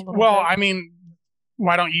 Well, I mean,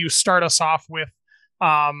 why don't you start us off with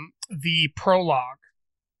the prologue?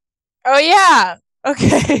 Oh yeah.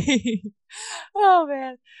 Okay. Oh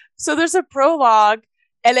man. So there's a prologue,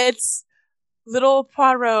 and it's little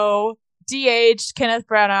Poirot, de-aged Kenneth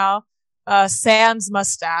Branagh, sans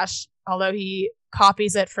mustache, although he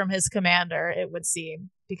copies it from his commander, it would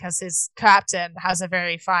seem, because his captain has a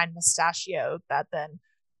very fine mustachio that then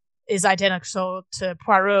is identical to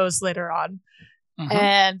Poirot's later on. Mm-hmm.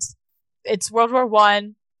 And it's World War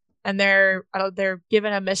I, and they're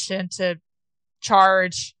given a mission to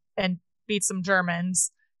charge and beat some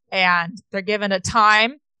Germans, and they're given a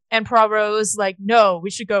time, and Poirot's like, no,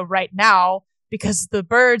 we should go right now because the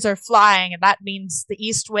birds are flying, and that means the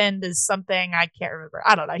east wind is something I can't remember.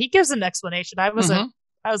 I don't know. He gives an explanation. I was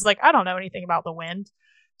like, I don't know anything about the wind.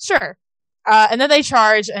 Sure. And then they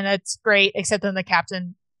charge, and it's great, except then the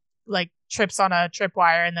captain like trips on a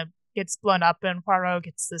tripwire and then gets blown up, and Poirot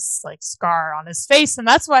gets this like scar on his face, and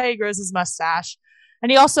that's why he grows his mustache.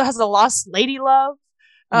 And he also has a lost lady love,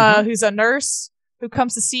 who's a nurse who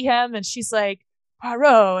comes to see him, and she's like,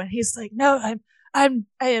 Poirot, and he's like, no, I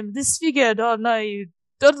am disfigured. Oh no, you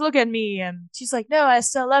don't look at me. And she's like, no, I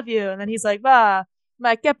still love you. And then he's like, bah,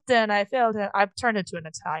 my captain, I failed him. I've turned into an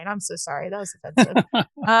Italian. I'm so sorry. That was offensive.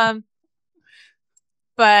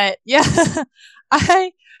 But yeah,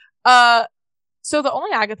 so the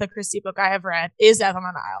only Agatha Christie book I have read is Death on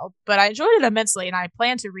the Nile, but I enjoyed it immensely, and I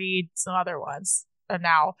plan to read some other ones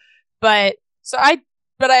now. But that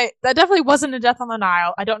definitely wasn't a Death on the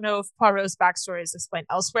Nile. I don't know if Poirot's backstory is explained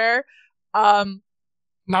elsewhere.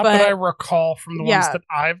 Not that I recall from the ones that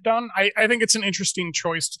I've done. I think it's an interesting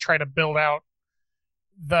choice to try to build out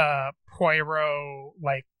the Poirot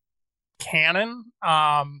like canon.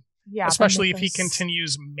 Especially if he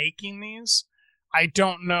continues making these. I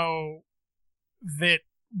don't know that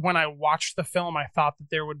when I watched the film, I thought that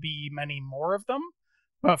there would be many more of them.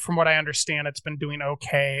 But from what I understand, it's been doing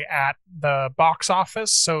okay at the box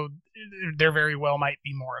office. So there very well might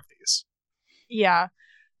be more of these. Yeah.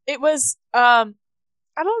 It was, I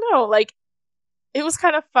don't know, like, it was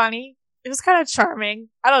kind of funny. It was kind of charming.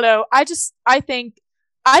 I don't know. I think,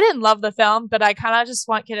 I didn't love the film, but I kind of just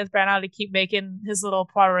want Kenneth Branagh to keep making his little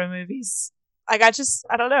Poirot movies. Like, I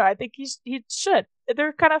don't know. I think he should.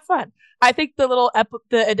 They're kind of fun. I think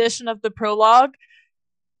the addition of the prologue,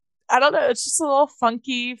 I don't know, it's just a little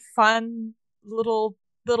funky, fun little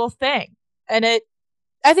thing. And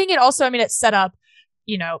I think it also, I mean, it set up,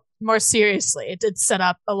 more seriously. It did set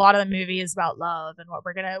up a lot of the movie is about love and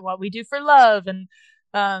what we do for love. And,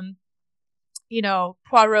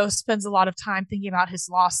 Poirot spends a lot of time thinking about his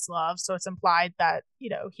lost love. So it's implied that,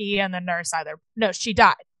 he and the nurse she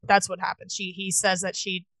died. That's what happened. He says that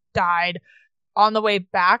she died on the way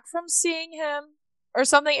back from seeing him or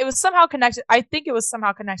something. It was somehow connected. I think it was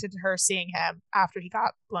somehow connected to her seeing him after he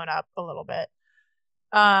got blown up a little bit.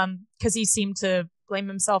 Because he seemed to blame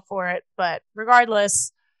himself for it. But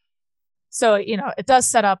regardless, so, it does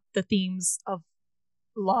set up the themes of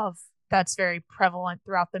love that's very prevalent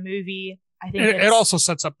throughout the movie. I think it also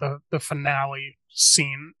sets up the finale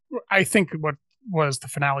scene. I think what was the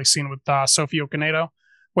finale scene with Sophie Okonedo,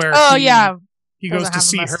 where he goes to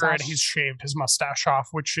see her and he's shaved his mustache off,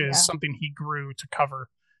 which is something he grew to cover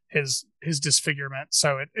his disfigurement.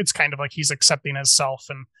 So it's kind of like he's accepting himself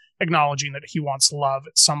and acknowledging that he wants love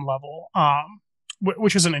at some level,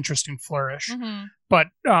 which is an interesting flourish. Mm-hmm. But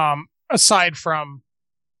aside from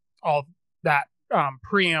all that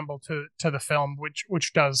preamble to the film,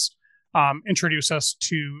 which does introduce us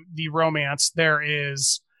to the romance, there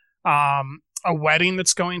is a wedding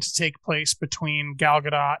that's going to take place between Gal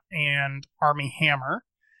Gadot and Armie Hammer.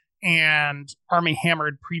 And Armie Hammer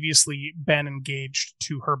had previously been engaged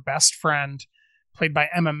to her best friend, played by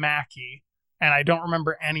Emma Mackey. And I don't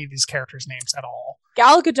remember any of these characters' names at all.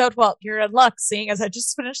 Gal Gadot, well, you're in luck, seeing as I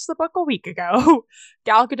just finished the book a week ago.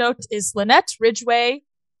 Gal Gadot is Lynette Ridgway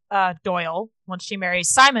Doyle, when she marries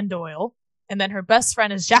Simon Doyle. And then her best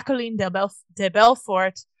friend is Jacqueline de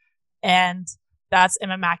Belfort. And that's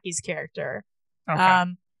Emma Mackey's character. Okay.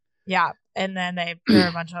 Yeah. And then there are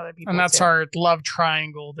a bunch of other people. And that's too. our love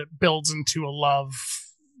triangle that builds into a love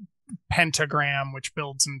pentagram, which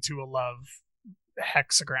builds into a love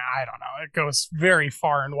hexagram. I don't know. It goes very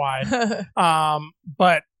far and wide.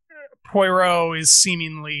 But Poirot is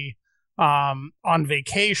seemingly on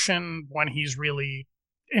vacation when he's really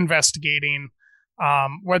investigating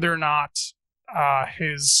whether or not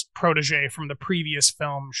his protege from the previous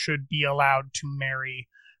film should be allowed to marry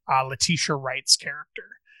Letitia Wright's character.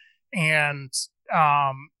 And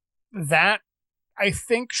that, I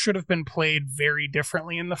think, should have been played very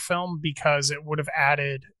differently in the film, because it would have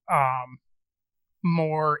added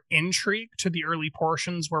more intrigue to the early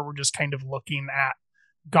portions where we're just kind of looking at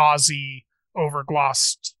gauzy,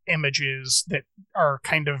 overglossed images that are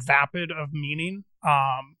kind of vapid of meaning.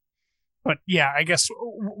 But yeah, I guess,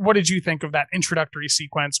 what did you think of that introductory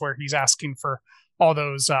sequence where he's asking for all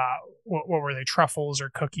those, what were they, truffles or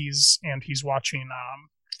cookies, and he's watching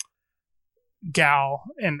Gal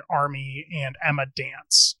and Armie and Emma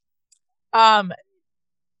dance?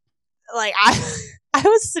 Like I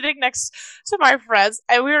was sitting next to my friends,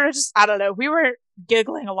 and we were just, I don't know, we were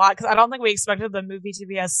giggling a lot because I don't think we expected the movie to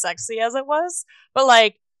be as sexy as it was. But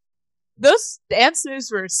like, those dance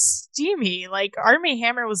moves were steamy. Like, Armie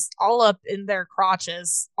Hammer was all up in their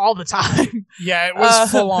crotches all the time. Yeah, it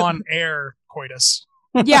was full on air coitus.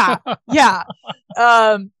 Yeah.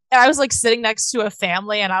 And I was like sitting next to a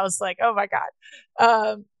family, and I was like, oh my God.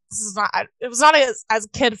 It was not as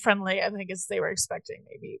kid friendly, I think, as they were expecting,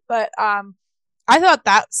 maybe. But I thought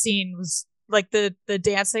that scene was like the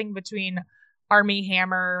dancing between Armie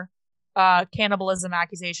Hammer, cannibalism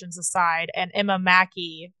accusations aside, and Emma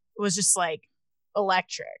Mackey was just like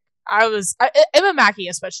electric. Emma Mackey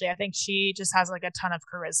especially, I think she just has like a ton of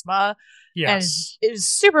charisma. Yes. And it was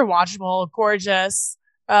super watchable, gorgeous.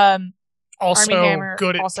 Also Armie Hammer,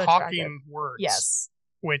 good at also talking attractive. words. Yes.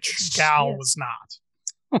 Which Gal was not.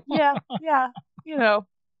 Yeah, you know.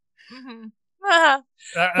 Mm-hmm.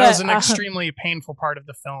 That was an extremely painful part of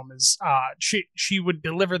the film, is she would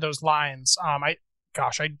deliver those lines. I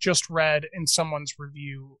just read in someone's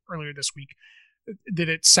review earlier this week that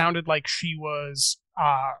it sounded like she was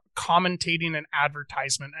commentating an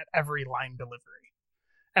advertisement at every line delivery.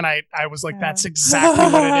 And I was like, that's exactly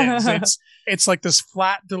what it is. It's like this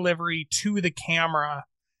flat delivery to the camera,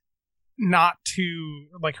 not to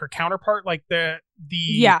like her counterpart. Like the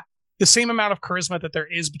same amount of charisma that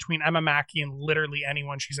there is between Emma Mackey and literally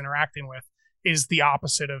anyone she's interacting with is the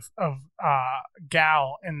opposite of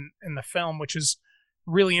Gal in the film, which is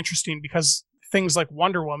really interesting because things like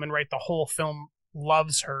Wonder Woman, right? The whole film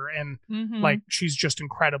loves her and like she's just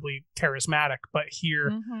incredibly charismatic. But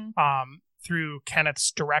here, through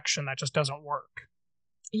Kenneth's direction, that just doesn't work.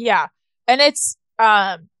 Yeah. And it's,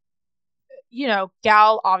 Gal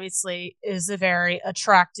obviously is a very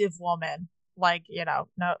attractive woman. Like, no,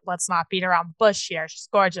 let's not beat around the bush here. She's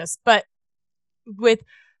gorgeous. But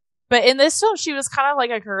in this film, she was kind of like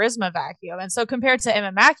a charisma vacuum. And so compared to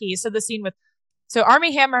Emma Mackey, so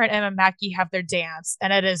Armie Hammer and Emma Mackey have their dance,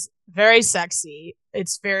 and it is very sexy.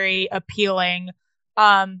 It's very appealing.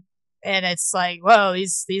 And it's like, whoa,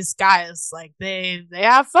 these guys, like they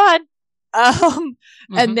have fun. And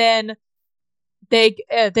then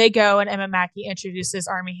they go, and Emma Mackey introduces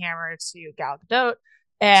Armie Hammer to Gal Gadot,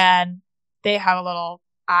 and they have a little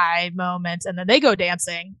eye moment, and then they go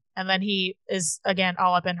dancing, and then he is again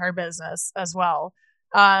all up in her business as well.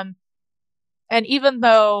 And even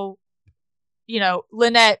though,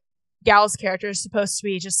 Lynette, Gal's character, is supposed to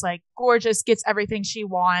be just like gorgeous, gets everything she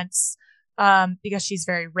wants, because she's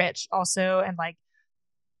very rich also, and like,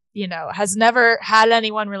 has never had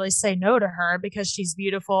anyone really say no to her because she's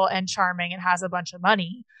beautiful and charming and has a bunch of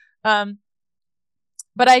money. But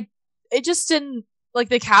it just didn't, like,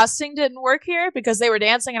 the casting didn't work here because they were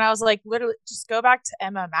dancing, and I was like, literally, just go back to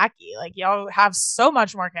Emma Mackey. Like, y'all have so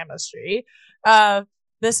much more chemistry.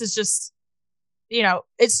 this is just, you know,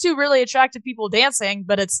 it's two really attractive people dancing,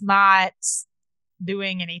 but it's not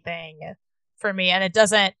doing anything for me. And it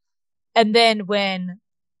doesn't. And then when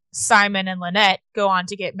Simon and Lynette go on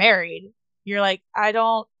to get married, you're like, I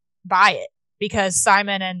don't buy it, because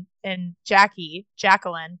Simon and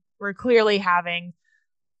Jacqueline were clearly having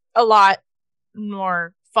a lot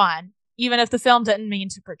more fun, even if the film didn't mean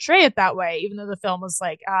to portray it that way, even though the film was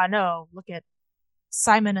like, no, look at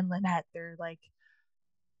Simon and Lynette. They're like,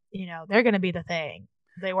 you know, they're going to be the thing.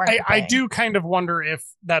 They weren't. I do kind of wonder if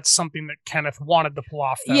that's something that Kenneth wanted to pull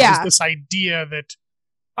off. Though, yeah. Is this idea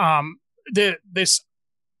that this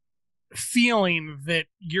feeling that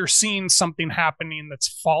you're seeing something happening that's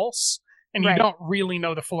false, and you don't really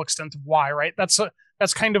know the full extent of why, right? That's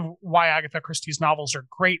kind of why Agatha Christie's novels are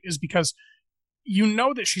great, is because you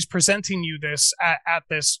know that she's presenting you this at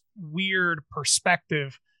this weird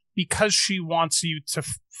perspective because she wants you to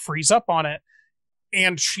freeze up on it,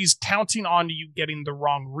 and she's counting on you getting the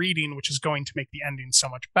wrong reading, which is going to make the ending so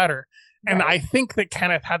much better. Right. And I think that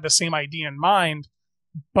Kenneth had the same idea in mind,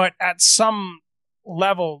 but at some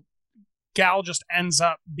level, Gal just ends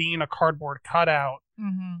up being a cardboard cutout.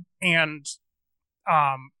 Mm-hmm. And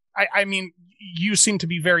I mean, you seem to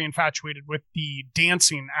be very infatuated with the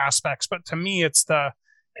dancing aspects, but to me, it's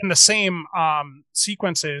in the same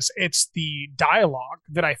sequences, it's the dialogue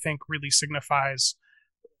that I think really signifies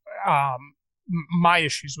my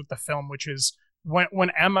issues with the film, which is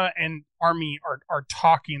when Emma and Armie are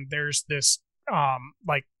talking, there's this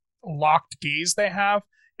like locked gaze they have,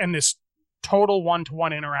 and this total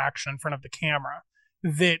one-to-one interaction in front of the camera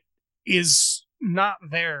that is not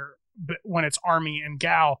there. But when it's Armie and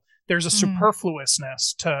Gal, there's a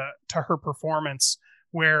superfluousness to her performance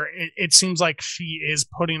where it seems like she is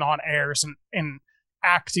putting on airs and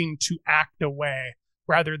acting to act away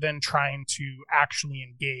rather than trying to actually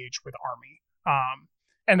engage with Armie.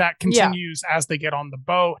 And that continues as they get on the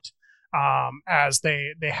boat, as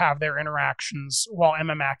they have their interactions while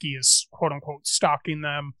Emma Mackey is quote unquote stalking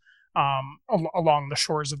them along the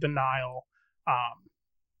shores of the Nile.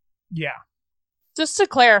 Just to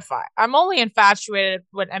clarify, I'm only infatuated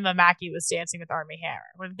when Emma Mackey was dancing with Armie Hammer.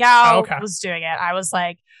 When Gal was doing it, I was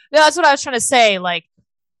like, no, that's what I was trying to say. Like,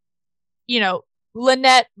 you know,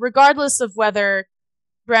 Lynette, regardless of whether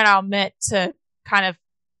Branagh meant to kind of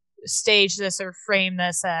stage this or frame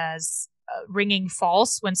this as ringing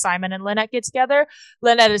false when Simon and Lynette get together,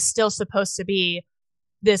 Lynette is still supposed to be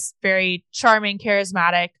this very charming,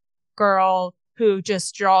 charismatic girl who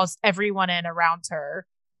just draws everyone in around her.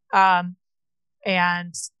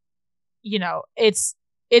 And, you know, it's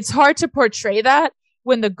hard to portray that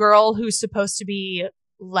when the girl who's supposed to be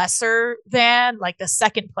lesser than, like, the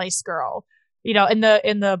second place girl, you know, in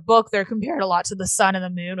the book, they're compared a lot to the sun and the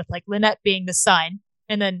moon, with like Lynette being the sun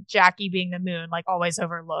and then Jackie being the moon, like always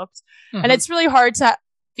overlooked. Mm-hmm. And it's really hard to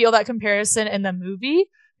feel that comparison in the movie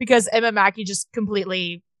because Emma Mackey just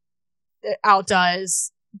completely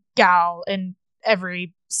outdoes Gal in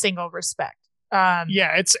every single respect.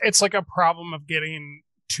 It's like a problem of getting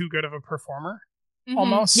too good of a performer,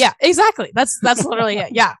 almost. Yeah, exactly. That's literally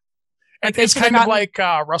it. Yeah, like it's kind of like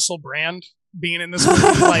Russell Brand being in this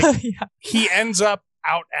movie. Like he ends up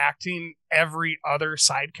out acting every other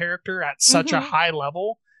side character at such a high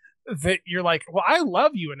level that you're like, well, I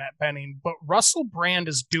love you, Annette Bening, but Russell Brand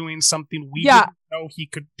is doing something we didn't know he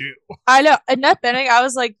could do. I know. Annette Bening, I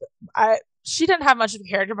was like, she didn't have much of a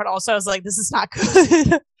character, but also I was like, this is not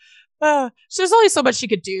good. There's only so much she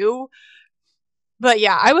could do. But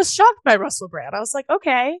yeah, I was shocked by Russell Brand. I was like,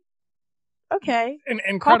 okay. An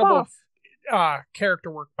incredible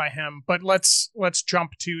character work by him. But let's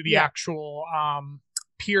jump to the actual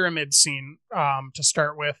pyramid scene to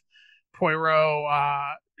start with.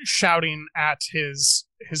 Poirot shouting at his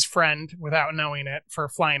friend without knowing it for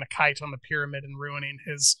flying a kite on the pyramid and ruining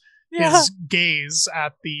his gaze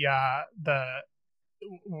at the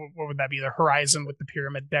what would that be, the horizon with the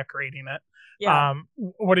pyramid decorating it.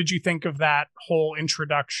 What did you think of that whole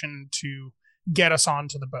introduction to get us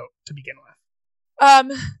onto the boat to begin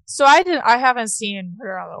with? So I haven't seen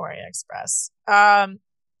Murder on the Orient Express.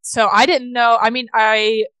 So I didn't know. I mean,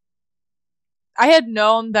 I had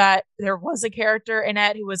known that there was a character in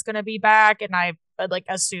it who was going to be back, and I like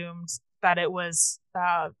assumed that it was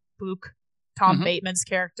Book, Tom Bateman's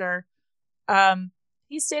character.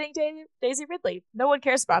 He's dating Daisy Ridley. No one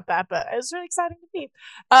cares about that, but it was really exciting to me.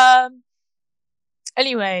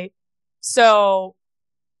 Anyway, so,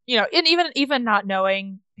 you know, and even not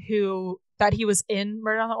knowing that he was in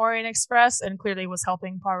Murder on the Orient Express and clearly was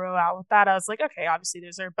helping Poirot out with that, I was like, okay, obviously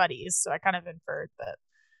those are buddies. So I kind of inferred that,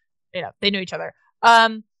 you know, they knew each other.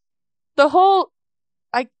 The whole,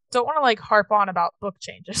 don't want to like harp on about book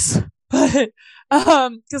changes, but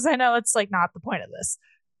because I know it's like not the point of this.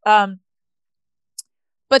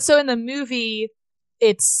 But so in the movie,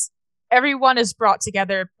 it's everyone is brought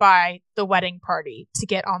together by the wedding party to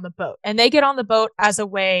get on the boat, and they get on the boat as a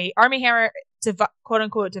way. Armie Hammer, quote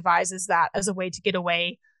unquote, devises that as a way to get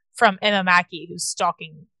away from Emma Mackey, who's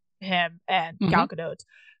stalking him, and Gal Gadot.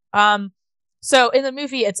 So in the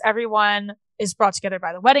movie, it's everyone is brought together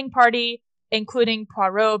by the wedding party, including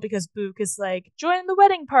Poirot, because Book is like, join the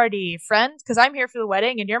wedding party, friend, because I'm here for the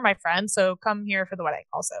wedding and you're my friend, so come here for the wedding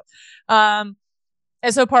also.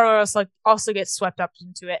 And so Poirot also gets swept up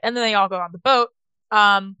into it, and then they all go on the boat.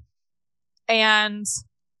 And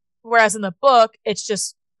whereas in the book, it's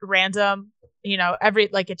just random,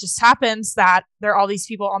 it just happens that there are all these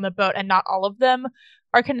people on the boat, and not all of them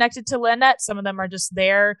are connected to Lynette. Some of them are just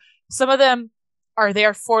there. Some of them are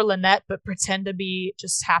there for Lynette, but pretend to be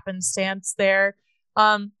just happenstance there.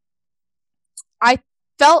 I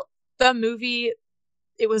felt the movie,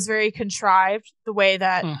 it was very contrived, the way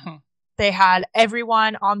that they had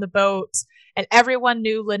everyone on the boat and everyone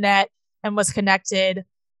knew Lynette and was connected.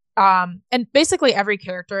 And basically every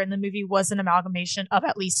character in the movie was an amalgamation of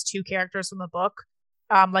at least two characters from the book.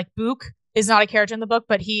 Like Book is not a character in the book,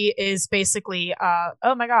 but he is basically,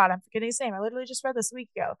 oh my God, I'm forgetting his name. I literally just read this a week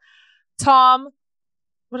ago. Tom,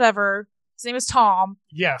 whatever. His name is Tom.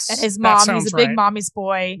 Yes. And his mom, he's a big mommy's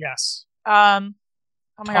boy. Yes. Oh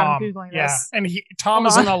my God, I'm Googling yeah. this. And Tom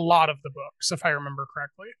is in a lot of the books, if I remember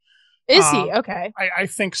correctly. Is he? Okay. I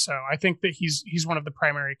think so. I think that he's one of the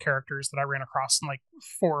primary characters that I ran across in like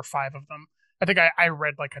 4 or 5 of them. I think I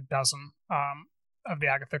read like a dozen of the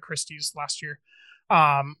Agatha Christie's last year.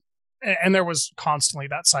 And there was constantly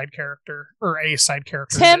that side character, or a side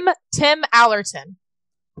character. Tim Allerton.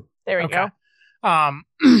 There we go.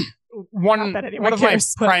 One of my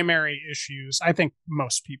primary issues, I think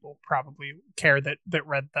most people probably care that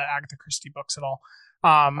read the Agatha Christie books at all,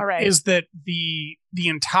 is that the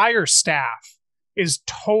entire staff is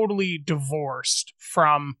totally divorced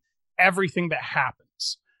from everything that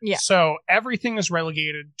happens. Yeah. So everything is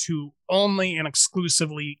relegated to only and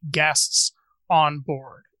exclusively guests on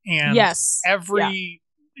board. And every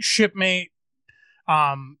shipmate,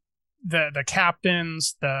 the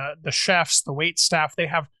captains, the chefs, the wait staff, they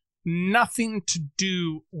have nothing to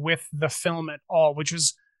do with the film at all, which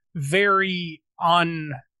is very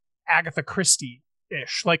un-Agatha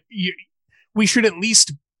Christie-ish. Like, we should at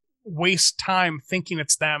least waste time thinking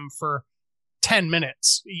it's them for 10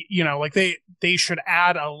 minutes. Like they should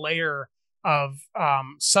add a layer of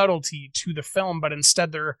subtlety to the film, but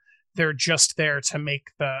instead they're just there to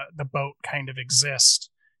make the boat kind of exist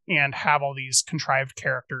and have all these contrived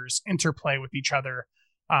characters interplay with each other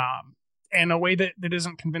in a way that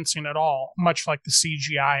isn't convincing at all, much like the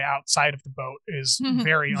CGI outside of the boat is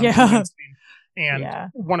very unconvincing and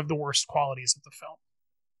one of the worst qualities of the film.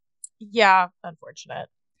 Yeah, unfortunate.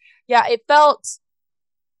 Yeah, it felt,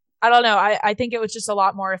 I don't know, I think it was just a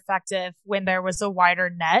lot more effective when there was a wider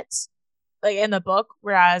net, like in the book,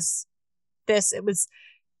 whereas this, it was,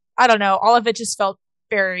 I don't know, all of it just felt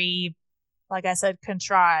very, like I said,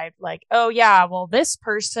 contrived. Like, oh yeah, well, this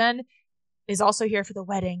person is also here for the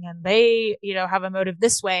wedding and they, have a motive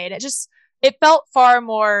this way. And it felt far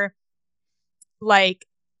more like,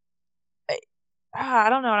 I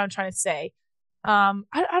don't know what I'm trying to say. I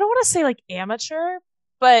don't want to say like amateur,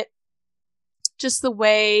 but just the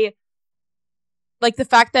way, like the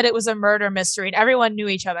fact that it was a murder mystery and everyone knew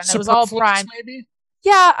each other and it was all primed. Maybe?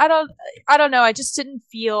 Yeah, I don't know. I just didn't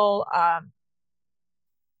feel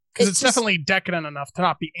because it's definitely decadent enough to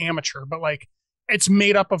not be amateur, but like it's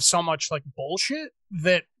made up of so much like bullshit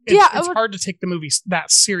that it's hard to take the movie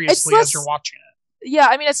that seriously as you're watching it. Yeah,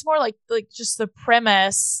 I mean it's more like just the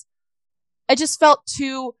premise. It just felt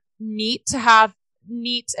too neat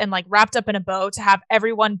and like wrapped up in a bow to have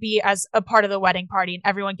everyone be as a part of the wedding party and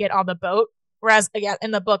everyone get on the boat. Whereas again,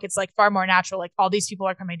 in the book, it's like far more natural. Like all these people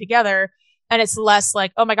are coming together. And it's less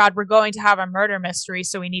like, oh my God, we're going to have a murder mystery,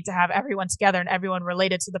 so we need to have everyone together and everyone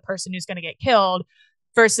related to the person who's going to get killed,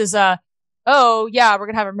 versus oh yeah, we're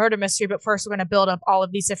going to have a murder mystery, but first we're going to build up all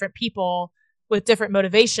of these different people with different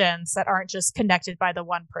motivations that aren't just connected by the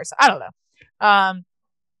one person. I don't know.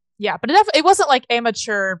 Yeah, but it wasn't like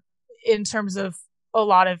amateur in terms of a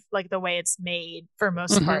lot of like the way it's made for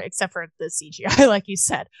most part, except for the CGI, like you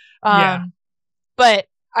said. But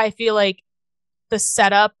I feel like the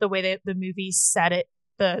setup, the way that the movie set it,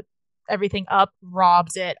 everything up,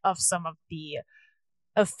 robbed it of some of the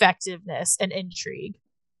effectiveness and intrigue.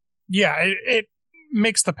 Yeah, it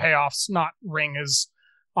makes the payoffs not ring as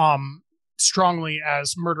strongly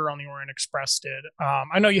as Murder on the Orient Express did.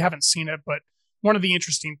 I know you haven't seen it, but one of the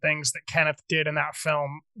interesting things that Kenneth did in that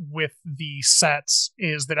film with the sets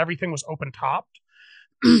is that everything was open topped.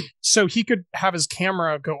 So he could have his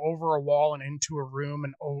camera go over a wall and into a room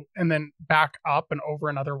and then back up and over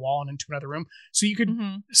another wall and into another room. So you could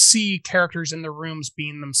see characters in the rooms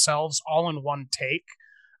being themselves all in one take,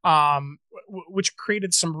 which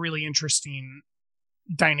created some really interesting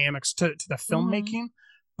dynamics to the filmmaking.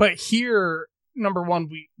 But here, number one,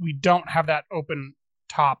 we don't have that open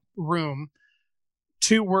top room.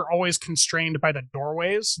 Two, we're always constrained by the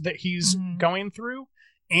doorways that he's going through.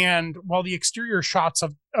 And while the exterior shots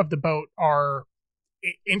of the boat are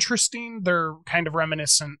interesting, they're kind of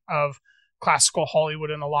reminiscent of classical Hollywood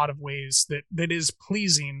in a lot of ways that is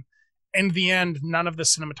pleasing. In the end, none of the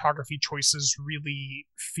cinematography choices really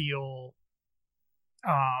feel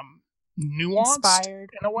nuanced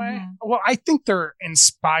inspired in a way. Well, I think they're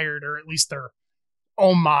inspired, or at least they're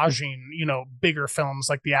homaging, bigger films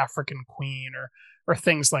like The African Queen or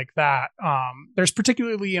things like that. There's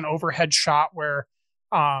particularly an overhead shot where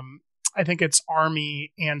I think it's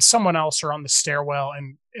Armie and someone else are on the stairwell,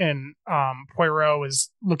 and Poirot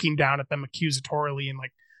is looking down at them accusatorily and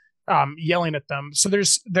yelling at them. So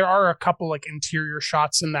there are a couple like interior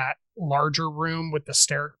shots in that larger room with the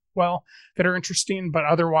stairwell that are interesting, but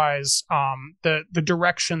otherwise, the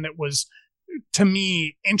direction that was to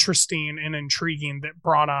me interesting and intriguing that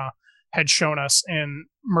Branagh had shown us in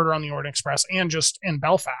Murder on the Orient Express and just in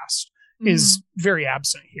Belfast is very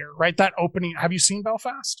absent here, right? That opening, have you seen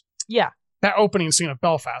Belfast? Yeah. That opening scene of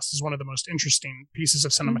Belfast is one of the most interesting pieces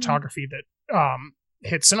of cinematography that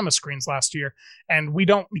hit cinema screens last year, and we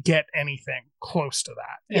don't get anything close to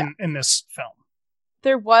that in this film.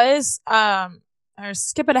 There was, I was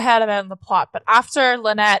skipping ahead of it in the plot, but after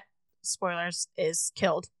Lynette, spoilers, is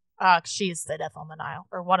killed, she's the death on the Nile,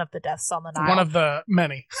 or one of the deaths on the Nile. One of the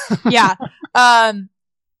many. Yeah.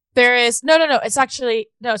 There is no. It's actually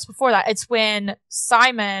it's before that. It's when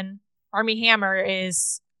Simon Armie Hammer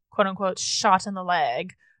is quote unquote shot in the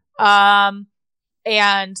leg, and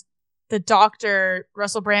the doctor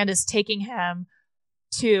Russell Brand is taking him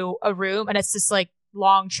to a room, and it's this like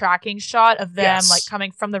long tracking shot of them like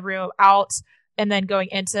coming from the room out and then going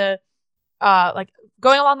into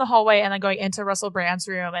going along the hallway and then going into Russell Brand's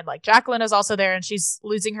room, and like Jacqueline is also there and she's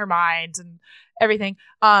losing her mind and everything.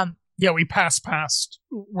 Yeah, we passed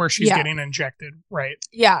where she's getting injected, right?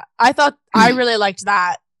 Yeah, I thought I really liked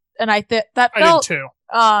that, and I did too.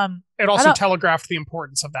 It also telegraphed the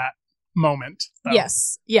importance of that moment, though.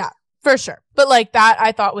 Yes, yeah, for sure. But like that,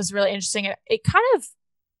 I thought was really interesting. It kind of,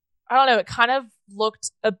 I don't know, it kind of looked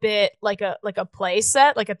a bit like a play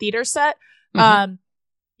set, like a theater set. I don't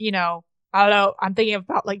know. I'm thinking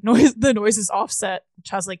about like the Noises Offset, which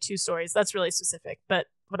has like 2 stories. That's really specific, but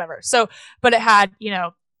whatever. So, but it had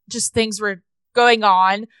just things were going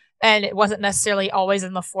on, and it wasn't necessarily always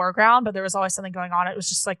in the foreground, but there was always something going on. It was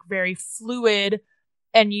just like very fluid,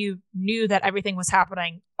 and you knew that everything was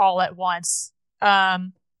happening all at once.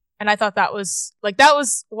 And I thought that was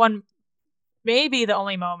one of the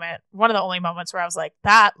only moments where I was like,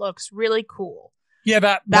 that looks really cool.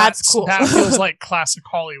 Yeah, that's cool. That feels like classic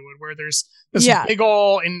Hollywood, where there's this big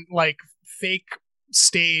ol' and like fake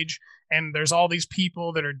stage, and there's all these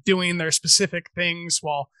people that are doing their specific things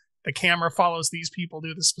while the camera follows these people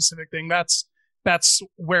do the specific thing. That's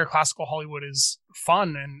where classical Hollywood is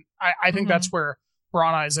fun, and I think that's where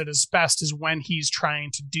Branagh is at his best, is when he's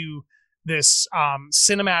trying to do this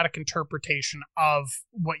cinematic interpretation of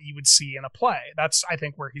what you would see in a play. That's, I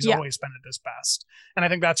think, where he's always been at his best. And I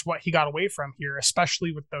think that's what he got away from here,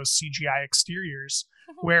 especially with those CGI exteriors,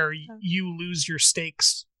 where you lose your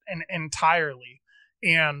stakes entirely.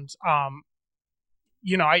 And, I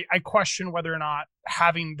question whether or not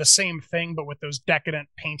having the same thing, but with those decadent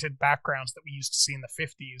painted backgrounds that we used to see in the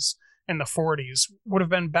 50s and the 40s would have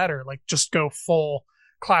been better. Like, just go full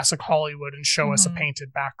classic Hollywood and show us a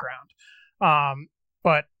painted background.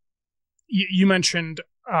 But you mentioned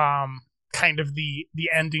kind of the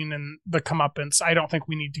ending and the comeuppance. I don't think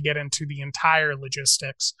we need to get into the entire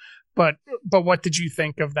logistics, but what did you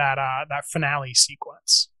think of that finale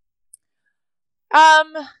sequence?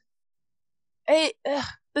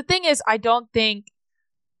 The thing is, I don't think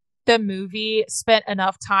the movie spent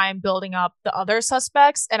enough time building up the other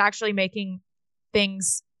suspects and actually making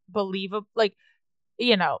things believable. Like,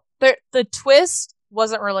 the twist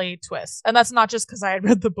wasn't really a twist. And that's not just because I had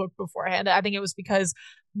read the book beforehand. I think it was because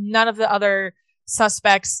none of the other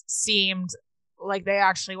suspects seemed like they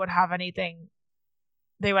actually would have anything.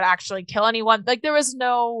 They would actually kill anyone. Like, there was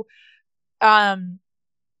no, like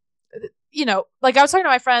I was talking to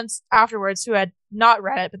my friends afterwards who had not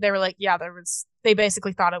read it, but they were like, yeah, there was they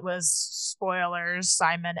basically thought it was spoilers,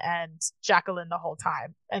 Simon and Jacqueline the whole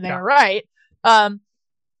time, and they were right.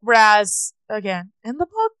 Whereas again, in the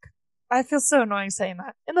book, I feel so annoying saying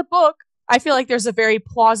that. In the book, I feel like there's a very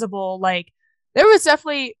plausible, like, there was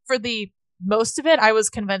definitely, for the most of it, I was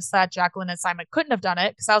convinced that Jacqueline and Simon couldn't have done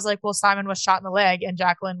it, because I was like, well, Simon was shot in the leg and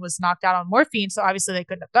Jacqueline was knocked out on morphine, so obviously they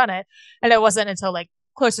couldn't have done it. And it wasn't until like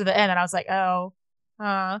closer to the end that I was like,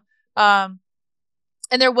 and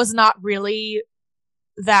there was not really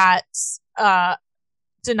that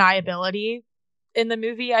deniability in the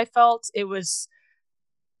movie. I felt it was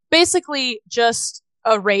basically just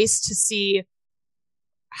a race to see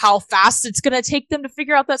how fast it's going to take them to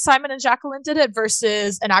figure out that Simon and Jacqueline did it,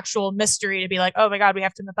 versus an actual mystery to be like, oh my God, we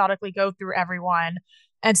have to methodically go through everyone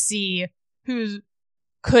and see who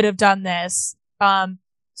could have done this.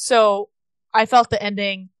 So I felt the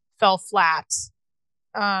ending fell flat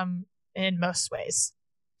in most ways.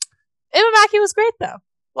 Emma Mackey was great though.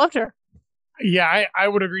 Loved her. Yeah, I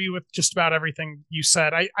would agree with just about everything you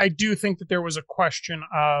said. I do think that there was a question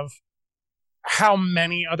of how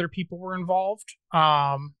many other people were involved.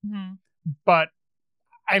 But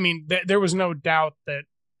I mean, there was no doubt that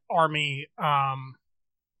Armie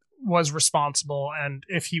was responsible, and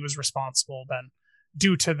if he was responsible, then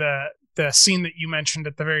due to the scene that you mentioned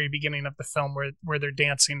at the very beginning of the film where they're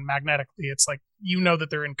dancing magnetically, it's like, you know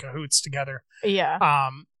that they're in cahoots together.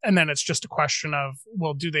 Yeah. And then it's just a question of,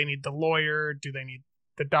 well, do they need the lawyer? Do they need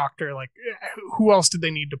the doctor? Like, who else did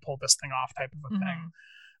they need to pull this thing off, type of a thing.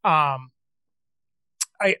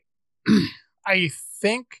 I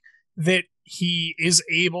think that he is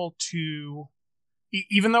able to,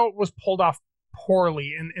 even though it was pulled off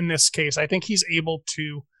poorly in this case, I think he's able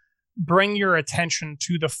to bring your attention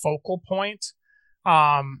to the focal point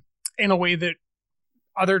in a way that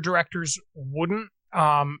other directors wouldn't.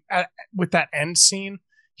 With that end scene,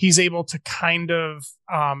 he's able to kind of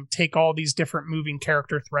take all these different moving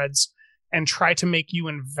character threads and try to make you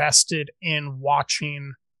invested in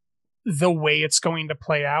watching the way it's going to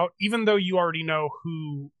play out. Even though you already know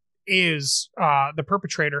who is the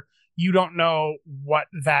perpetrator, you don't know what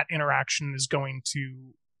that interaction is going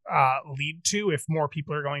to lead to, if more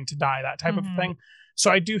people are going to die, that type of thing. So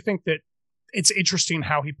I do think that it's interesting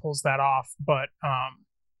how he pulls that off, but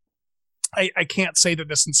I can't say that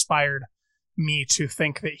this inspired me to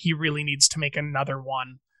think that he really needs to make another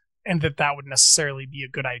one, and that would necessarily be a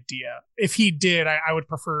good idea. If he did, I would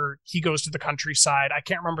prefer He Goes to the Countryside. I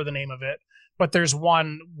can't remember the name of it, but there's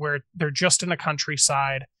one where they're just in the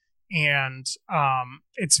countryside, and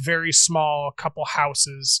it's very small, a couple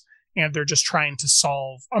houses, and they're just trying to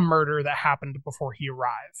solve a murder that happened before he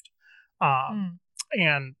arrived.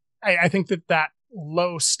 And I think that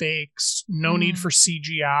low stakes, no need for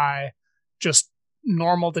CGI, just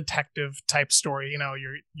normal detective type story,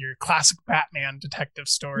 your classic Batman detective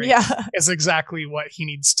story, is exactly what he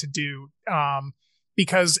needs to do.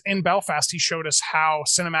 Because in Belfast, he showed us how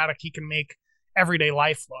cinematic he can make everyday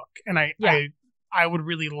life look. And I would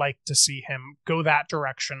really like to see him go that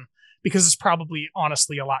direction, because it's probably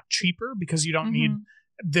honestly a lot cheaper, because you don't need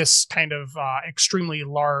this kind of extremely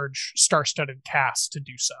large star-studded cast to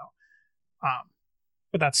do so.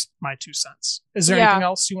 But that's my 2 cents. Is there anything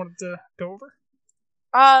else you wanted to go over?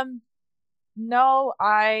 No,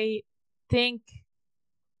 I think,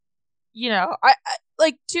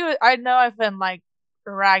 I know I've been like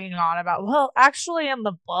ragging on about, well, actually in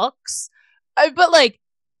the books, but like,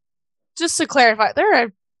 just to clarify,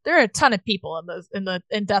 there are a ton of people in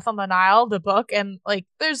Death on the Nile, the book, and like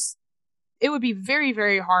it would be very,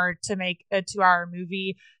 very hard to make a 2-hour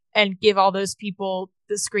movie and give all those people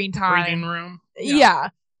the screen time. Breathing room. Yeah.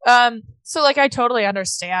 So like, I totally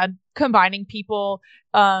understand combining people.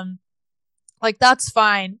 Like, that's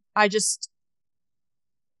fine. I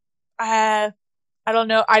don't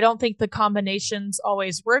know. I don't think the combinations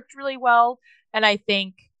always worked really well. And I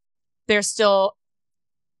think it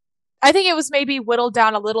was maybe whittled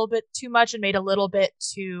down a little bit too much and made a little bit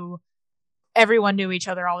too, everyone knew each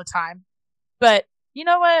other all the time. But you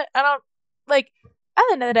know what? I don't, like, at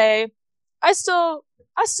the end of the day, I still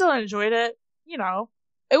enjoyed it.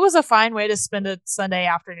 It was a fine way to spend a Sunday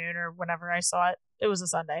afternoon, or whenever I saw it. It was a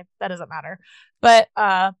Sunday. That doesn't matter. But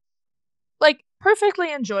like,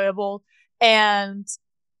 perfectly enjoyable. And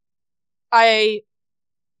I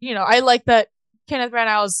like that Kenneth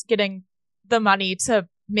Branagh is getting the money to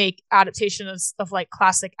make adaptations of like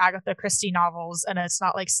classic Agatha Christie novels, and it's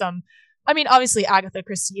not like obviously Agatha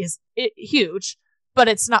Christie is huge, but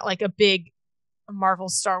it's not like a big Marvel,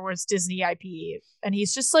 Star Wars, Disney IP, and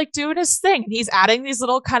he's just like doing his thing, and he's adding these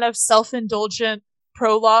little kind of self-indulgent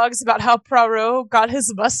prologues about how Poirot got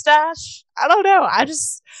his mustache. I don't know,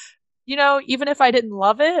 even if I didn't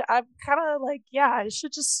love it, I'm kind of like, yeah, you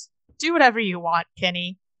should just do whatever you want,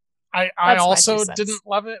 Kenny. I also didn't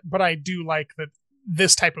love it, but I do like that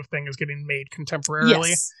this type of thing is getting made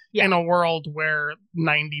contemporarily in a world where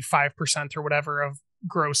 95% or whatever of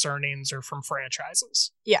gross earnings are from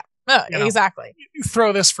franchises. Yeah, exactly. You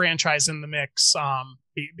throw this franchise in the mix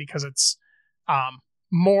because it's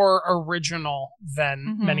more original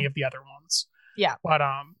than many of the other ones. Yeah. But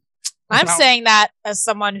I'm saying that as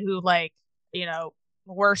someone who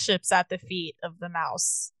worships at the feet of the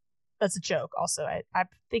mouse. That's a joke. Also, I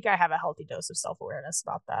think I have a healthy dose of self-awareness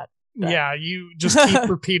about that. But. Yeah, you just keep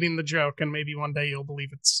repeating the joke, and maybe one day you'll believe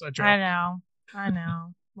it's a joke. I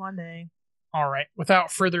know. One day. All right.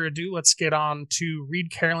 Without further ado, let's get on to Reed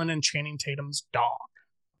Carolyn and Channing Tatum's Dog.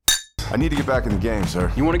 I need to get back in the game,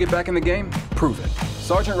 sir. You want to get back in the game? Prove it.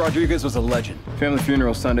 Sergeant Rodriguez was a legend. Family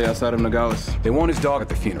funeral Sunday outside of Nogales. They want his dog at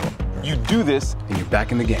the funeral. You do this, and you're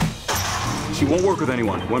back in the game. She won't work with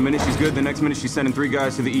anyone. One minute she's good, the next minute she's sending 3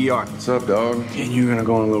 guys to the ER. What's up, dog? And you're gonna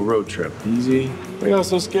go on a little road trip. Easy. What are y'all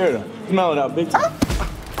so scared of? Smell it out big time.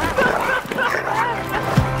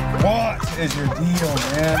 What is your deal,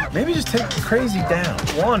 man? Maybe just take the crazy down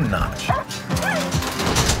 1 notch.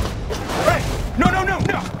 Hey! No!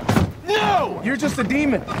 No! You're just a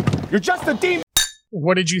demon. You're just a demon.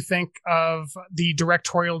 What did you think of the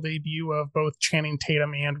directorial debut of both Channing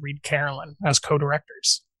Tatum and Reed Carolyn as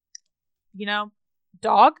co-directors?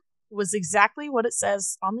 Dog was exactly what it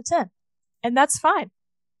says on the tin. And that's fine.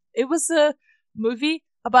 It was a movie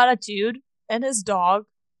about a dude and his dog.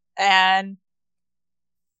 And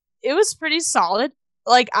it was pretty solid.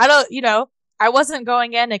 Like, I wasn't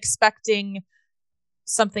going in expecting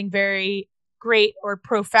something very great or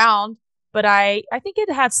profound. But I think it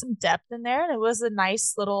had some depth in there. And it was a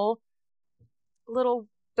nice little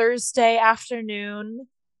Thursday afternoon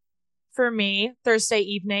for me. Thursday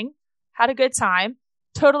evening. Had a good time.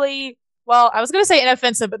 Totally, well, I was going to say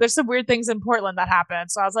inoffensive, but there's some weird things in Portland that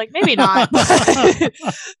happened. So I was like, maybe not. Other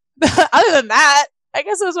than that, I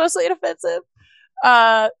guess it was mostly inoffensive.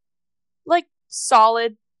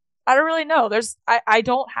 Solid. I don't really know. I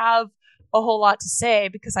don't have a whole lot to say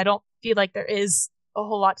because I don't feel like there is a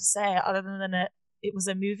whole lot to say other than it was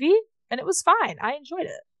a movie and it was fine. I enjoyed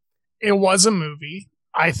it. It was a movie.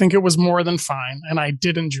 I think it was more than fine, and I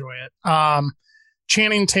did enjoy it.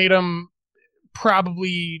 Channing Tatum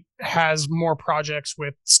probably has more projects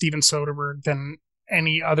with Steven Soderbergh than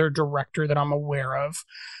any other director that I'm aware of.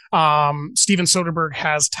 Steven Soderbergh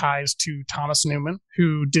has ties to Thomas Newman,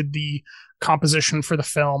 who did the composition for the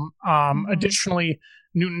film. Additionally,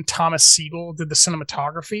 Newton Thomas Siegel did the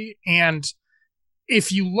cinematography. And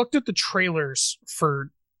if you looked at the trailers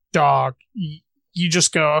for Dog, you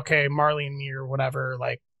just go, okay, Marley and Me or whatever,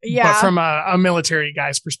 but from a military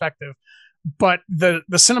guy's perspective. But the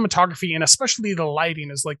cinematography and especially the lighting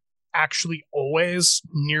is actually always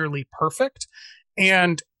nearly perfect.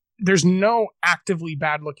 And there's no actively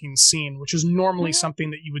bad looking scene, which is normally something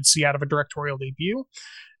that you would see out of a directorial debut.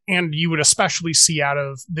 And you would especially see out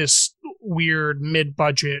of this weird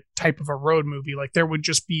mid-budget type of a road movie. There would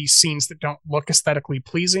just be scenes that don't look aesthetically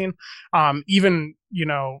pleasing. Even,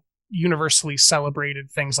 universally celebrated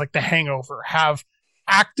things like The Hangover have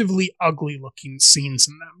actively ugly looking scenes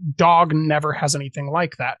in them. Dog never has anything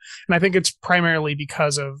like that. And I think it's primarily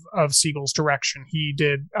because of Siegel's direction. He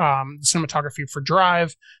did cinematography for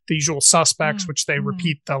Drive, The Usual Suspects, which they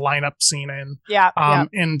repeat the lineup scene in,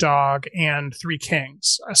 in Dog, and Three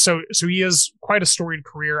Kings. So he has quite a storied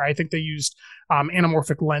career. I think they used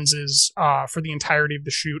anamorphic lenses for the entirety of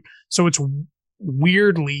the shoot. So it's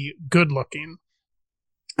weirdly good looking.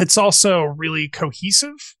 It's also really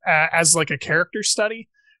cohesive as a character study,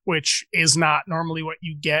 which is not normally what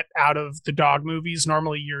you get out of the Dog movies.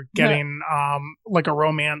 Normally you're getting a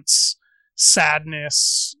romance,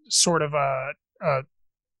 sadness, sort of a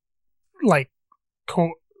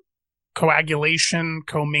coagulation,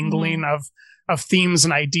 commingling of themes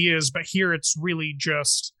and ideas. But here it's really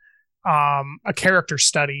just a character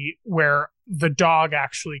study where the dog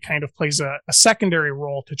actually kind of plays a secondary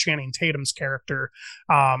role to Channing Tatum's character,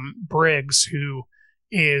 Briggs, who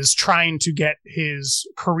is trying to get his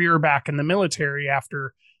career back in the military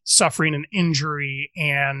after suffering an injury,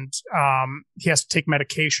 and he has to take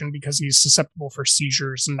medication because he's susceptible for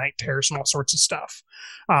seizures and night terrors and all sorts of stuff.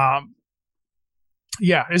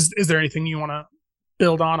 Is there anything you want to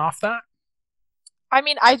build on off that? I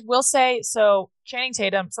mean, I will say, so Channing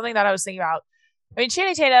Tatum, something that I was thinking about. I mean,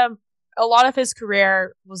 Channing Tatum, a lot of his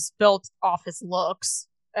career was built off his looks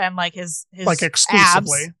and his like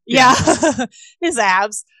exclusively. Abs. Yeah. His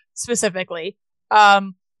abs specifically.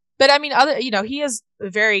 But I mean, he is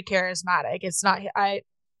very charismatic. It's not,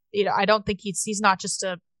 I don't think he's not just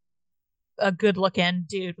a good looking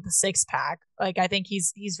dude with a 6-pack. Like, I think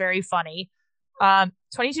he's very funny.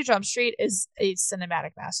 22 Jump Street is a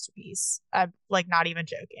cinematic masterpiece. I'm like not even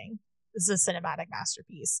joking. This is a cinematic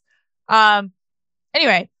masterpiece.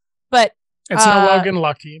 Anyway, but it's no Logan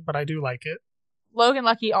Lucky, but I do like it. Logan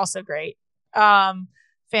Lucky also great.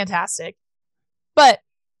 Fantastic. But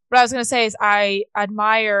what I was going to say is I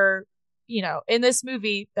admire, in this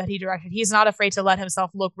movie that he directed, he's not afraid to let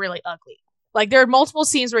himself look really ugly. Like, there are multiple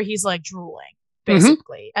scenes where he's like drooling,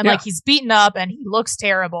 basically. And like he's beaten up and he looks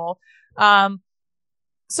terrible.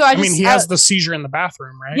 So I mean, he has the seizure in the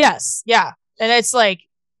bathroom, right? Yes. Yeah. And it's like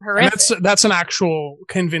horrific. And that's an actual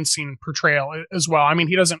convincing portrayal as well. I mean,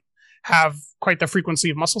 he doesn't have quite the frequency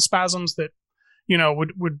of muscle spasms that,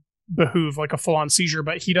 would behoove like a full-on seizure,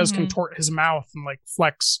 but he does contort his mouth and like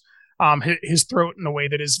flex his throat in a way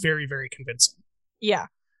that is very, very convincing. Yeah.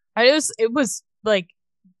 It was like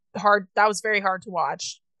hard. That was very hard to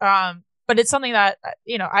watch. But it's something that,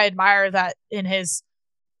 I admire that in his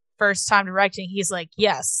first time directing, he's like,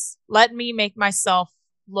 yes, let me make myself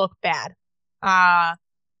look bad. And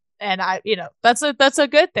that's a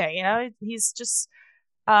good thing. He's just,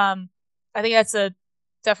 I think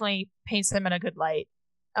definitely paints him in a good light.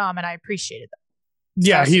 And I appreciated that.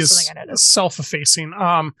 Yeah, he's self-effacing.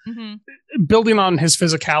 Building on his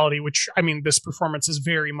physicality, which, I mean, this performance is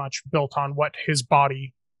very much built on what his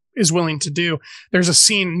body is willing to do. There's a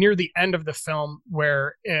scene near the end of the film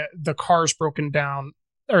where the car's broken down,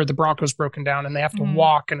 or the Bronco's broken down, and they have to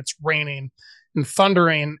walk, and it's raining and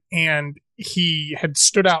thundering, and he had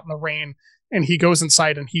stood out in the rain, and he goes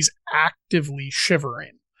inside and he's actively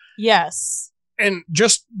shivering. Yes. And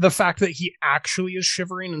just the fact that he actually is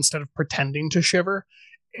shivering instead of pretending to shiver,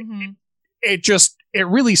 it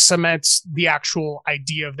really cements the actual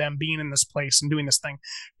idea of them being in this place and doing this thing.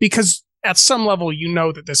 Because at some level,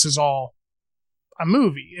 that this is all a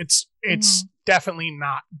movie. It's definitely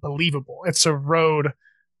not believable. It's a road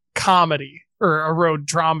comedy or a road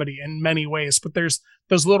dramedy in many ways, but there's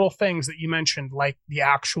those little things that you mentioned, like the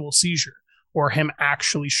actual seizure or him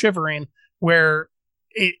actually shivering, where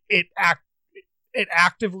it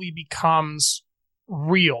actively becomes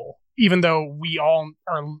real, even though we all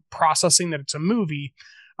are processing that it's a movie.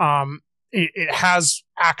 It has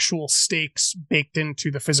actual stakes baked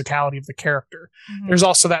into the physicality of the character. There's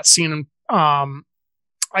also that scene,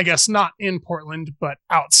 I guess not in Portland, but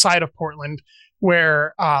outside of Portland,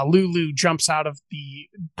 where Lulu jumps out of the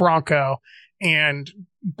Bronco and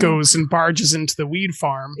goes and barges into the weed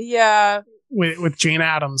farm. Yeah. With Jane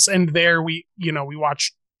Addams. And there we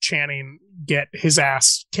watch Channing get his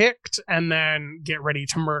ass kicked and then get ready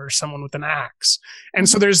to murder someone with an axe. And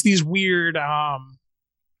so there's these weird,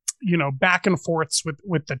 back and forths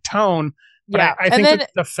with the tone. But I think that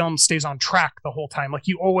the film stays on track the whole time. Like,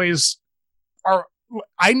 you always are.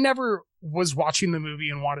 I never was watching the movie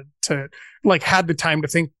and wanted to, like, had the time to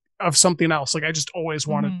think of something else. Like, I just always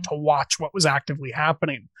wanted to watch what was actively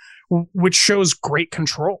happening, which shows great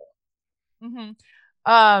control.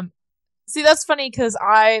 See, that's funny because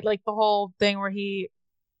I like the whole thing where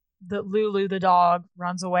Lulu the dog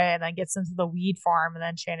runs away and then gets into the weed farm, and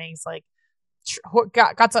then Channing's like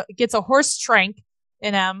gets a horse trank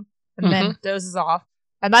in him and then dozes off,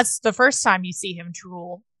 and that's the first time you see him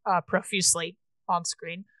drool profusely on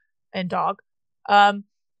screen in Dog.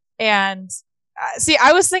 And see,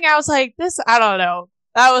 I was like, this, I don't know,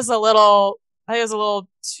 I think it was a little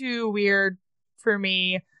too weird for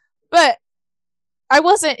me, but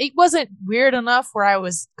it wasn't weird enough where I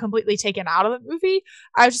was completely taken out of the movie.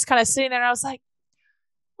 I was just kind of sitting there and I was like,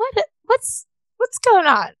 what's going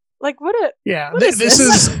on? Like, this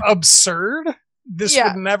is absurd. This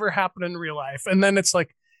would never happen in real life. And then it's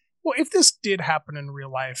like, well, if this did happen in real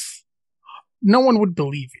life, no one would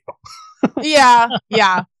believe you. Yeah.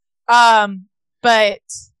 But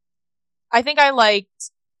I think I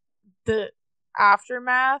liked the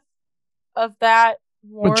aftermath of that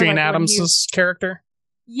more. With Jane Addams' character?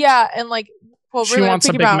 Yeah, and like, well, really, she wants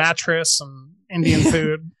a big mattress and Indian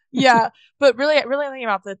food. Yeah, but really thinking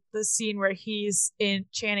about the scene where he's in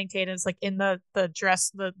Channing Tatum's like in the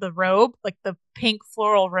dress, the robe, like the pink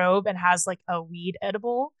floral robe, and has like a weed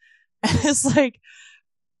edible. And it's like,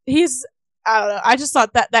 I don't know. I just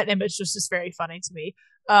thought that image was just very funny to me.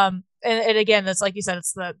 And again, it's like you said,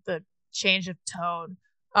 it's the change of tone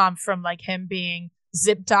from like him being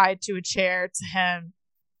zip tied to a chair to him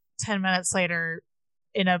 10 minutes later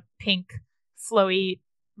in a pink flowy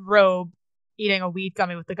robe eating a weed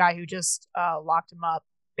gummy with the guy who just locked him up,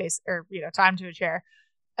 tied him to a chair,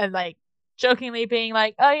 and like jokingly being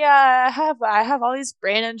like, "Oh yeah, I have all these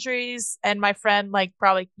brain injuries," and my friend like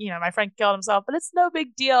probably my friend killed himself, but it's no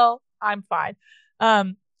big deal. I'm fine.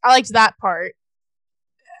 I liked that part.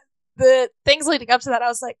 The things leading up to that, I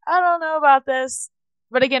was like, I don't know about this,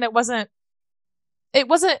 but again, it wasn't.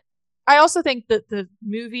 I also think that the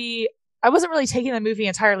movie, I wasn't really taking the movie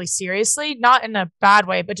entirely seriously, not in a bad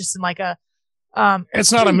way, but just in like a.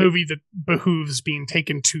 It's not a movie that behooves being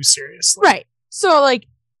taken too seriously, right? So like,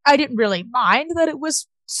 I didn't really mind that it was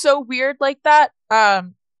so weird like that.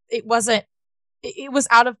 It wasn't. It was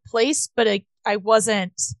out of place, but I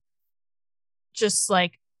wasn't just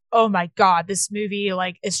like, oh my god, this movie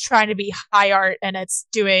like is trying to be high art and it's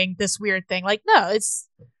doing this weird thing. Like, no, it's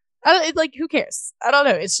like, who cares? I don't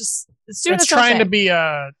know. It's doing it's trying to be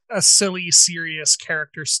a silly, serious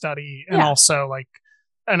character study, and also like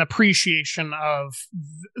an appreciation of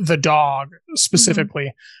the dog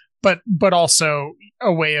specifically, but also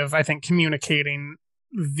a way of, I think, communicating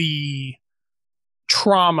the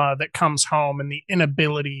trauma that comes home and the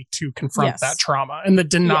inability to confront that trauma and the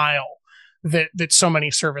denial that so many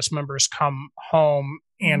service members come home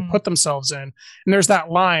and put themselves in. And there's that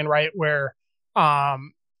line, right, where I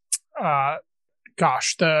think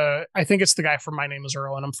it's the guy from My Name is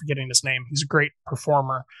Earl, and I'm forgetting his name. He's a great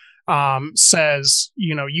performer. Says,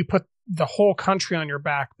 you put the whole country on your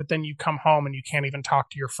back, but then you come home and you can't even talk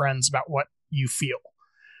to your friends about what you feel.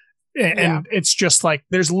 And it's just like,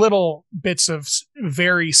 there's little bits of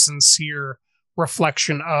very sincere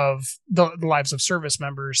reflection of the lives of service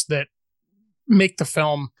members that make the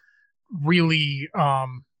film really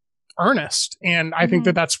earnest. And I think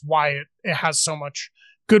that's why it has so much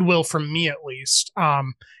goodwill from me, at least.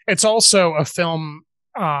 It's also a film,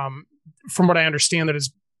 from what I understand, that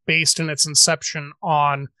is based in its inception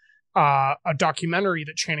on a documentary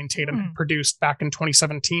that Channing Tatum had produced back in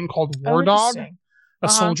 2017 called War Dog, A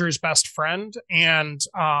Soldier's Best Friend. And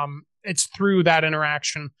it's through that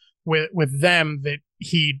interaction with them that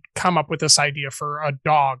he'd come up with this idea for a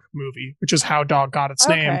dog movie, which is how Dog got its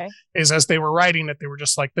name. Is as they were writing it, they were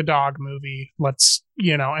just like, the dog movie, let's,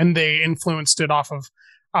 and they influenced it off of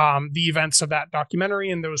the events of that documentary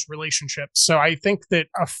and those relationships. So I think that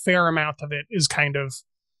a fair amount of it is kind of,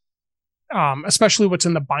 especially what's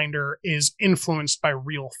in the binder, is influenced by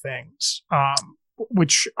real things,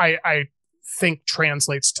 which I think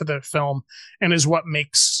translates to the film and is what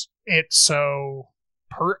makes it so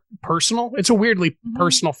personal. It's a weirdly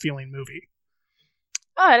personal feeling movie.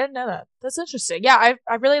 Oh, I didn't know that. That's interesting. Yeah,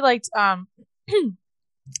 I really liked. I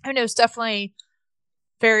know it's definitely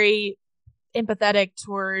very empathetic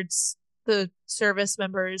towards the service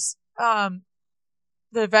members, the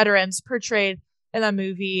veterans portrayed in the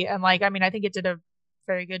movie, and like, I mean, I think it did a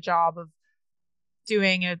very good job of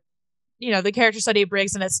doing the character study of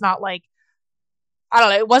Briggs, and it's not like, I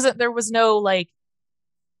don't know, there was no like,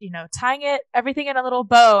 tying everything in a little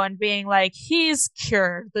bow and being like, he's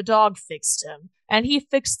cured, the dog fixed him, and he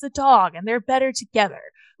fixed the dog, and they're better together.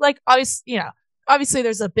 Like, obviously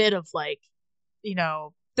there's a bit of like,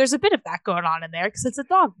 there's a bit of that going on in there because it's a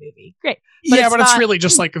dog movie. Great. But it's really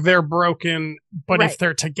just like, they're broken, but if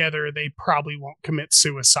they're together, they probably won't commit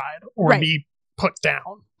suicide or be put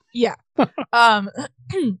down. Yeah.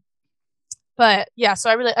 But yeah, so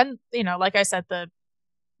I really, and like I said, the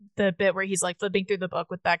bit where he's like flipping through the book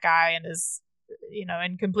with that guy and is,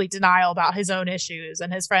 in complete denial about his own issues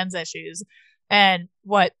and his friends' issues and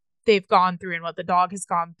what they've gone through and what the dog has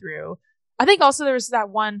gone through. I think also there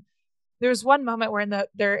was one moment where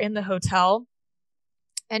they're in the hotel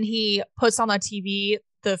and he puts on the TV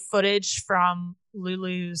the footage from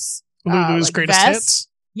Lulu's like greatest hits.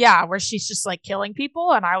 Yeah, where she's just like killing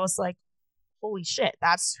people, and I was like, holy shit,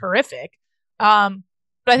 that's horrific. But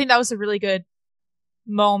I think that was a really good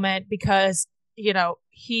moment because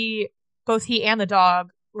both he and the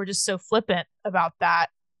dog were just so flippant about that.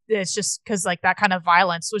 It's just because like that kind of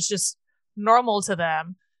violence was just normal to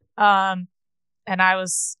them. And I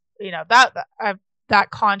was, that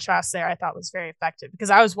contrast there I thought was very effective because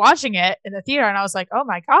I was watching it in the theater and I was like, oh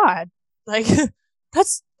my God, like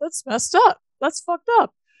that's messed up. That's fucked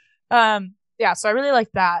up. Yeah. So I really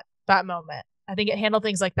like that moment. I think it handled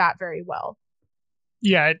things like that very well.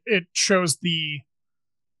 Yeah. It shows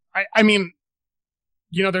I mean,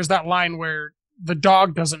 there's that line where the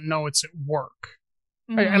dog doesn't know it's at work.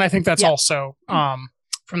 And I think that's also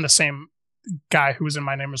from the same guy who was in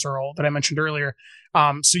My Name is Earl that I mentioned earlier.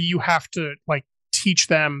 So you have to like teach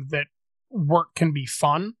them that work can be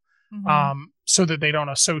fun, so that they don't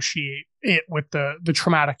associate it with the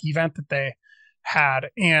traumatic event that they had.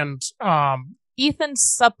 And Ethan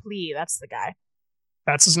Suplee, that's the guy.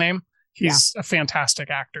 That's his name. He's a fantastic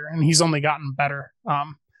actor, and he's only gotten better.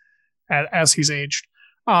 as he's aged.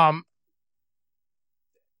 I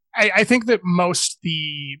think that most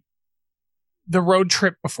the road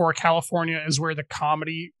trip before California is where the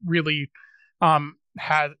comedy really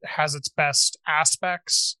has its best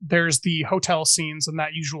aspects. There's the hotel scenes and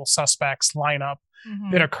that Usual Suspects lineup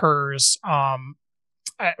that occurs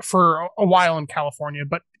for a while in California,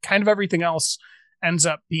 but kind of everything else ends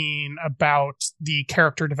up being about the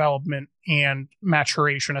character development and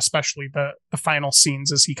maturation, especially the final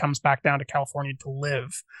scenes as he comes back down to California to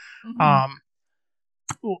live.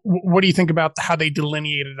 What do you think about how they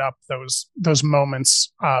delineated up those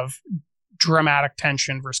moments of dramatic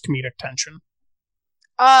tension versus comedic tension?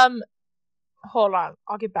 Hold on,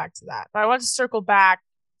 I'll get back to that. But I want to circle back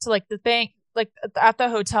to like the thing, like at the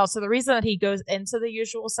hotel. So the reason that he goes into the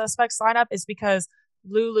Usual Suspects lineup is because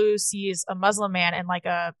Lulu sees a Muslim man in like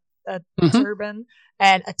a turban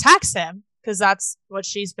and attacks him because that's what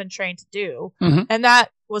she's been trained to do. And that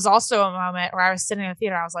was also a moment where I was sitting in the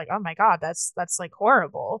theater. I was like, oh my God, that's like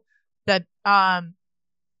horrible. That,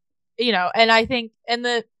 you know, and I think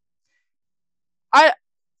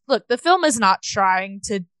look, the film is not trying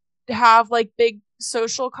to have like big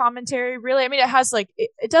social commentary, really. I mean, it has like,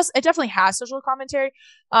 it definitely has social commentary.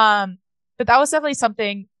 But that was definitely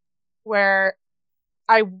something where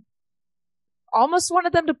I almost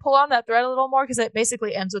wanted them to pull on that thread a little more, because it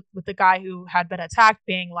basically ends with the guy who had been attacked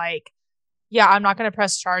being like, yeah, I'm not going to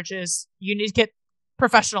press charges. You need to get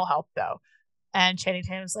professional help though. And Channing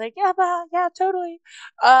Tatum's like, yeah, totally.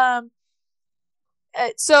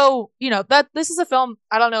 So, you know, that this is a film,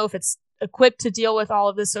 I don't know if it's equipped to deal with all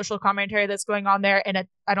of this social commentary that's going on there. And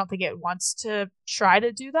I don't think it wants to try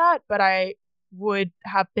to do that, but I would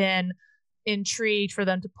have been intrigued for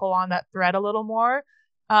them to pull on that thread a little more.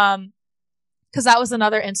 Because that was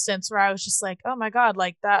another instance where I was just like, oh my God,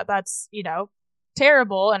 like that's, you know,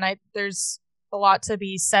 terrible. And there's a lot to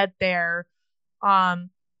be said there. And,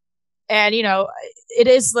 you know, it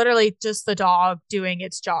is literally just the dog doing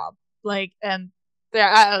its job. Like, and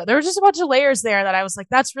there were just a bunch of layers there that I was like,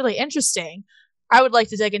 that's really interesting. I would like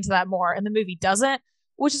to dig into that more. And the movie doesn't,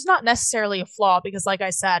 which is not necessarily a flaw, because like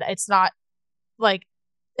I said, it's not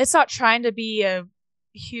trying to be a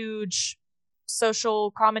huge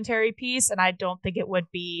social commentary piece. And I don't think it would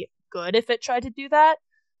be good if it tried to do that.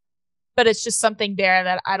 But it's just something there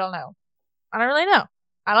that I don't know. I don't really know.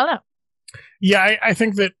 I don't know. Yeah, I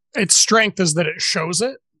think that its strength is that it shows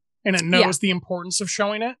it and it knows the importance of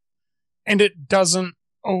showing it, and it doesn't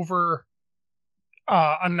over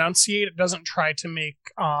enunciate. It doesn't try to make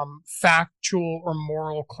factual or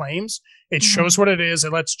moral claims. It shows what it is.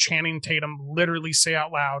 It lets Channing Tatum literally say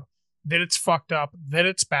out loud that it's fucked up, that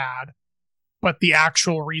it's bad, but the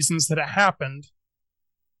actual reasons that it happened,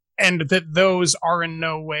 and that those are in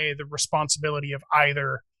no way the responsibility of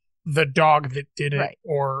either the dog that did it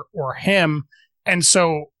or him. And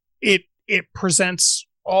so it presents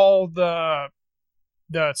all the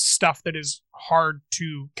stuff that is hard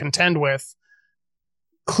to contend with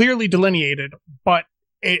clearly delineated, but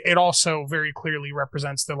it also very clearly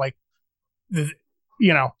represents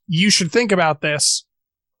you know, you should think about this,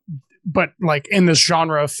 but like in this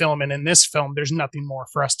genre of film and in this film, there's nothing more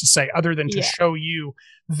for us to say other than to show you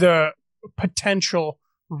the potential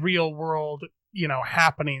real world, you know,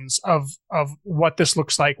 happenings of what this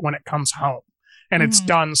looks like when it comes home and it's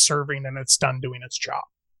done serving and it's done doing its job.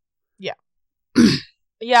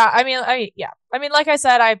 Yeah. I mean, like I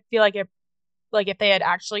said, I feel like if they had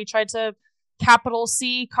actually tried to capital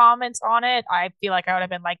C comment on it, I feel like I would have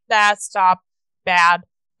been like, stop, bad.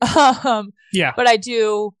 But I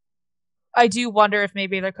do wonder if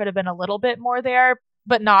maybe there could have been a little bit more there,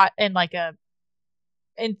 but not in like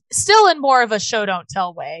still in more of a show don't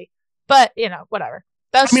tell way. But you know, whatever.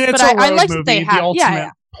 It's a road movie. That they have, the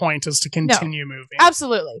ultimate point is to continue moving.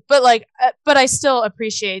 Absolutely. But like, but I still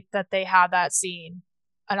appreciate that they had that scene,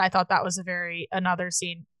 and I thought that was another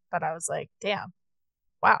scene that I was like, damn,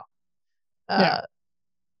 wow.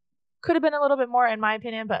 Could have been a little bit more in my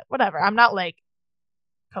opinion, but whatever. I'm not like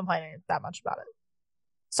complaining that much about it.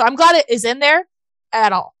 So I'm glad it is in there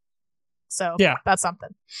at all. So that's something.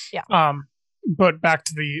 Yeah. But back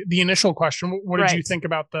to the initial question, what did you think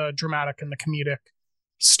about the dramatic and the comedic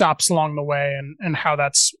stops along the way, and how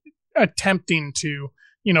that's attempting to,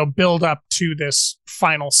 you know, build up to this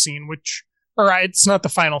final scene, it's not the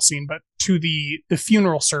final scene, but to the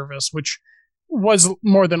funeral service, which was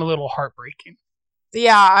more than a little heartbreaking.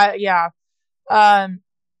 Yeah.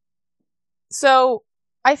 So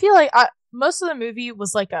I feel like most of the movie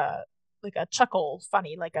was like a chuckle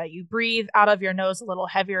funny, like you breathe out of your nose a little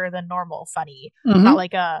heavier than normal funny, not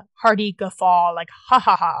like a hearty guffaw, like ha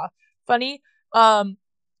ha ha funny.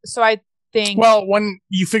 So I think. Well, when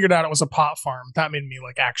you figured out it was a pot farm, that made me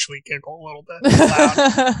like actually giggle a little bit.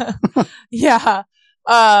 Yeah.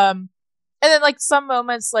 And then like some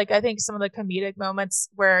moments, like I think some of the comedic moments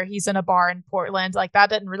where he's in a bar in Portland, like that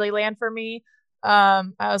didn't really land for me. I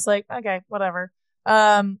was like, okay, whatever.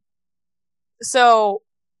 So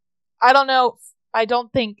I don't know. I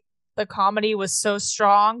don't think the comedy was so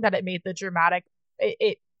strong that it made the dramatic.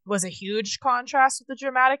 It was a huge contrast with the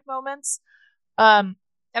dramatic moments. And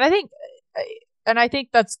I think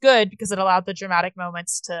that's good because it allowed the dramatic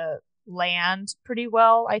moments to land pretty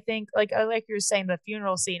well. I think like you were saying, the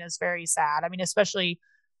funeral scene is very sad. I mean, especially,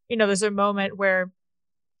 there's a moment where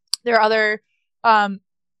there are other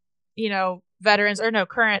veterans or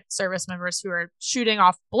current service members who are shooting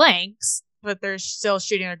off blanks, but they're still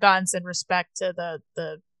shooting their guns in respect to the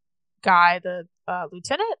guy, the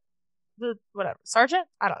lieutenant, the whatever sergeant.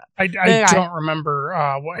 I don't know. I don't remember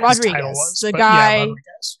what Rodriguez, his title was. The guy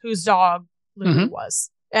Rodriguez. Whose dog Lulu was.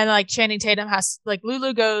 And like Channing Tatum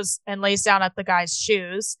Lulu goes and lays down at the guy's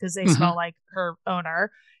shoes because they smell like her owner.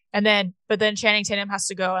 But then Channing Tatum has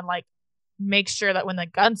to go and like make sure that when the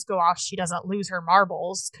guns go off, she doesn't lose her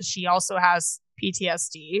marbles because she also has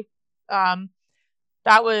PTSD.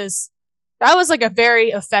 That was like a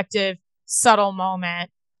very effective, subtle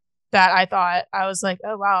moment that I thought I was like,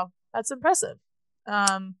 oh wow, that's impressive.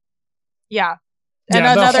 Yeah. And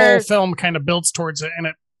the whole film kind of builds towards it, and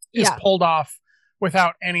it is pulled off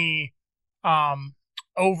without any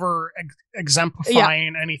over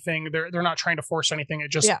exemplifying anything. They're not trying to force anything.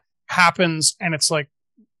 It just happens, and it's like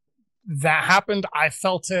that happened. I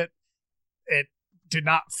felt it. It did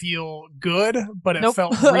not feel good, but it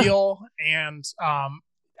felt real. And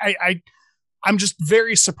I'm just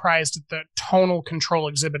very surprised at the tonal control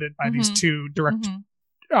exhibited by these two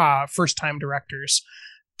first-time directors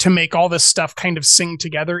to make all this stuff kind of sing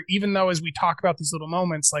together, even though as we talk about these little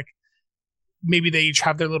moments, like maybe they each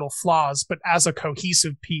have their little flaws, but as a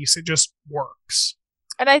cohesive piece, it just works.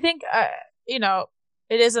 And I think, that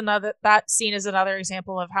scene is another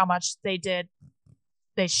example of how much they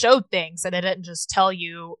showed things and they didn't just tell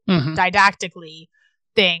you didactically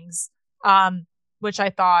things, which I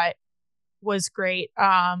thought was great.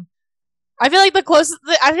 I feel like the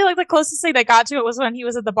closest thing they got to it was when he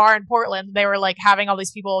was at the bar in Portland. They were like having all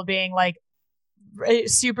these people being like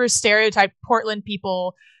super stereotyped Portland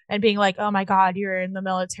people and being like, oh my God, you're in the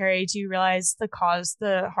military. Do you realize the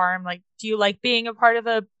harm? Like, do you like being a part of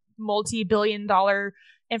a multi-billion-dollar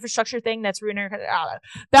infrastructure thing that's ruining your, I don't know.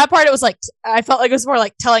 That part, it was like, I felt like it was more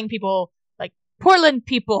like telling people like Portland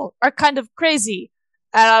people are kind of crazy.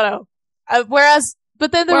 I don't know.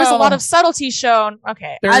 But then there was a lot of subtlety shown.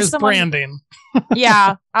 Okay. There is branding.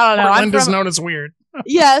 Yeah. I don't know. Portland is known as weird.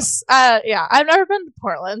 Yes. Yeah. I've never been to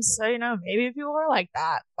Portland. So, maybe people are like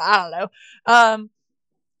that. I don't know.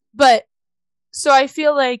 But so I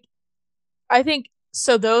feel like,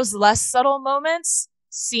 those less subtle moments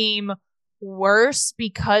seem worse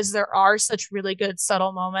because there are such really good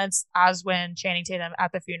subtle moments, as when Channing Tatum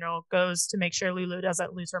at the funeral goes to make sure Lulu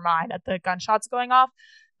doesn't lose her mind at the gunshots going off.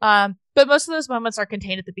 But most of those moments are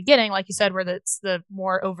contained at the beginning, like you said, where it's the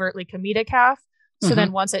more overtly comedic half. So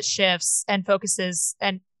then once it shifts and focuses,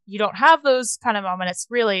 and you don't have those kind of moments,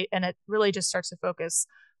 it really just starts to focus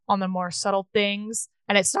on the more subtle things,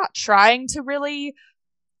 and it's not trying to really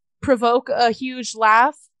provoke a huge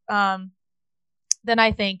laugh. Then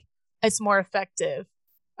I think it's more effective.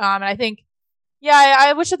 And I think,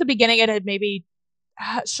 I wish at the beginning it had maybe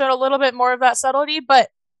shown a little bit more of that subtlety, but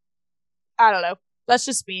I don't know. That's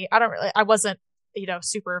just me. I wasn't,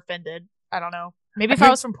 super offended. I don't know. Maybe if I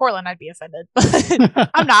was from Portland, I'd be offended, but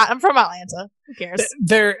I'm not. I'm from Atlanta. Who cares?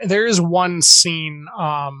 There is one scene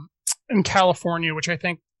in California, which I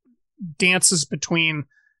think dances between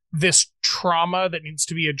this trauma that needs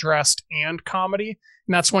to be addressed and comedy.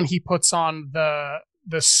 And that's when he puts on the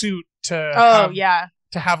suit to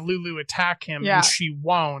have Lulu attack him, and she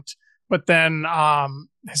won't. But then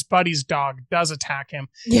his buddy's dog does attack him.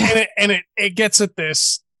 Yeah. And it gets at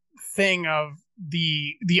this thing of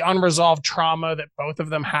the unresolved trauma that both of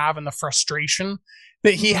them have and the frustration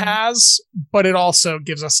that he has, but it also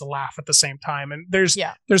gives us a laugh at the same time. And there's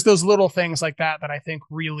those little things like that I think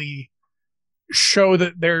really show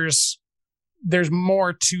that there's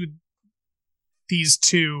more to these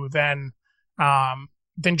two than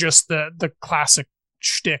just the classic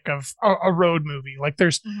shtick of a road movie. Like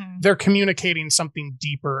they're communicating something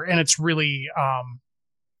deeper, and it's really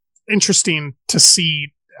interesting to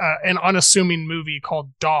see an unassuming movie called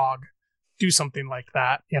Dog do something like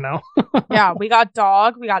that, Yeah, we got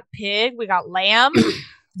dog, we got pig, we got lamb.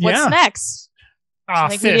 What's next? I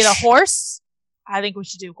think we need a horse. I think we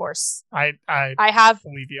should do horse. I have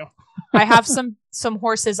believe you. I have some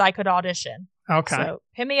horses I could audition. Okay. So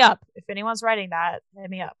hit me up if anyone's writing that. Hit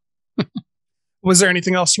me up. Was there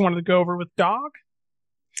anything else you wanted to go over with Dog?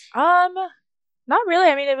 Not really.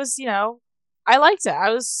 I mean, it was, I liked it.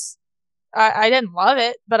 I didn't love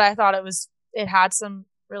it, but I thought it had some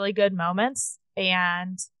really good moments.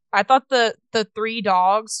 And I thought the 3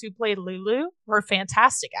 dogs who played Lulu were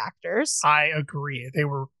fantastic actors. I agree. They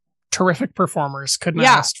were terrific performers. Couldn't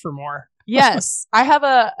have asked for more. Yes. I have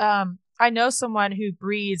I know someone who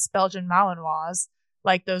breeds Belgian Malinois,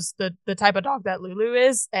 like the type of dog that Lulu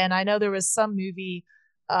is. And I know there was some movie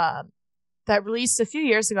that released a few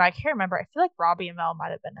years ago. I can't remember. I feel like Robbie Amell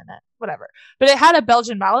might have been in it. Whatever. But it had a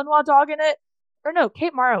Belgian Malinois dog in it. Or no,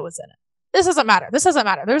 Kate Mara was in it. This doesn't matter. There's a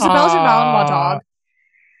Belgian Malinois dog.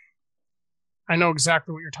 I know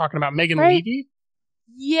exactly what you're talking about. Megan Right? Levy?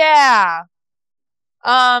 Yeah.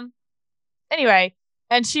 Anyway,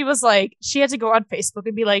 and she was like, she had to go on Facebook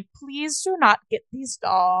and be like, please do not get these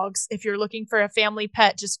dogs if you're looking for a family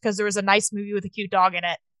pet just because there was a nice movie with a cute dog in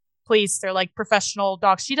it. Please, they're like professional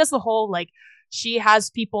dogs. She does the whole like, she has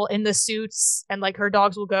people in the suits and like her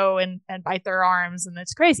dogs will go and bite their arms and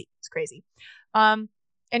it's crazy. It's crazy.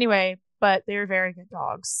 Anyway, but they're very good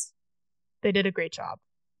dogs. They did a great job.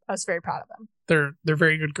 I was very proud of them. They're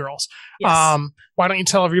very good girls. Yes. Why don't you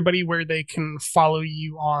tell everybody where they can follow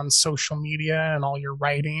you on social media and all your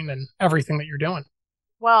writing and everything that you're doing?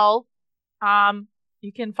 Well,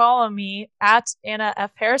 you can follow me at Anna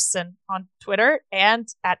F. Harrison on Twitter and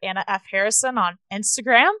at Anna F. Harrison on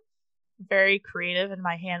Instagram. Very creative in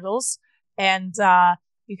my handles. And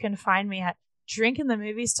you can find me at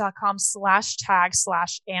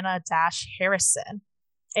drinkinthemovies.com/tag/Anna-Harrison.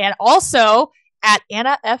 And also at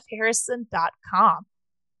AnnaFHarrison.com.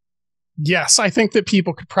 Yes, I think that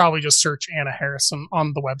people could probably just search Anna Harrison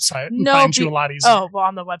on the website and No, find you a lot easier. Oh, well,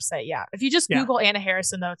 on the website, yeah. If you just Google Anna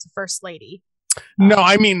Harrison, though, it's a first lady. No,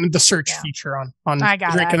 I mean the search feature on I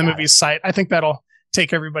got Drinking the it. Movies site. I think that'll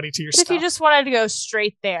take everybody to your But if stuff. you just wanted to go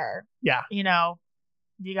straight there, Yeah. you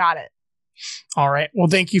got it. All right. Well,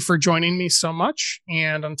 thank you for joining me so much.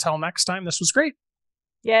 And until next time, this was great.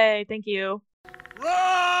 Yay, thank you.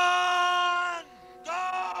 Run!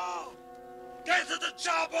 Go! Get to the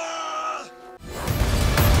chopper!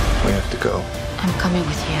 We have to go. I'm coming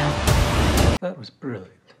with you. That was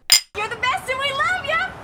brilliant.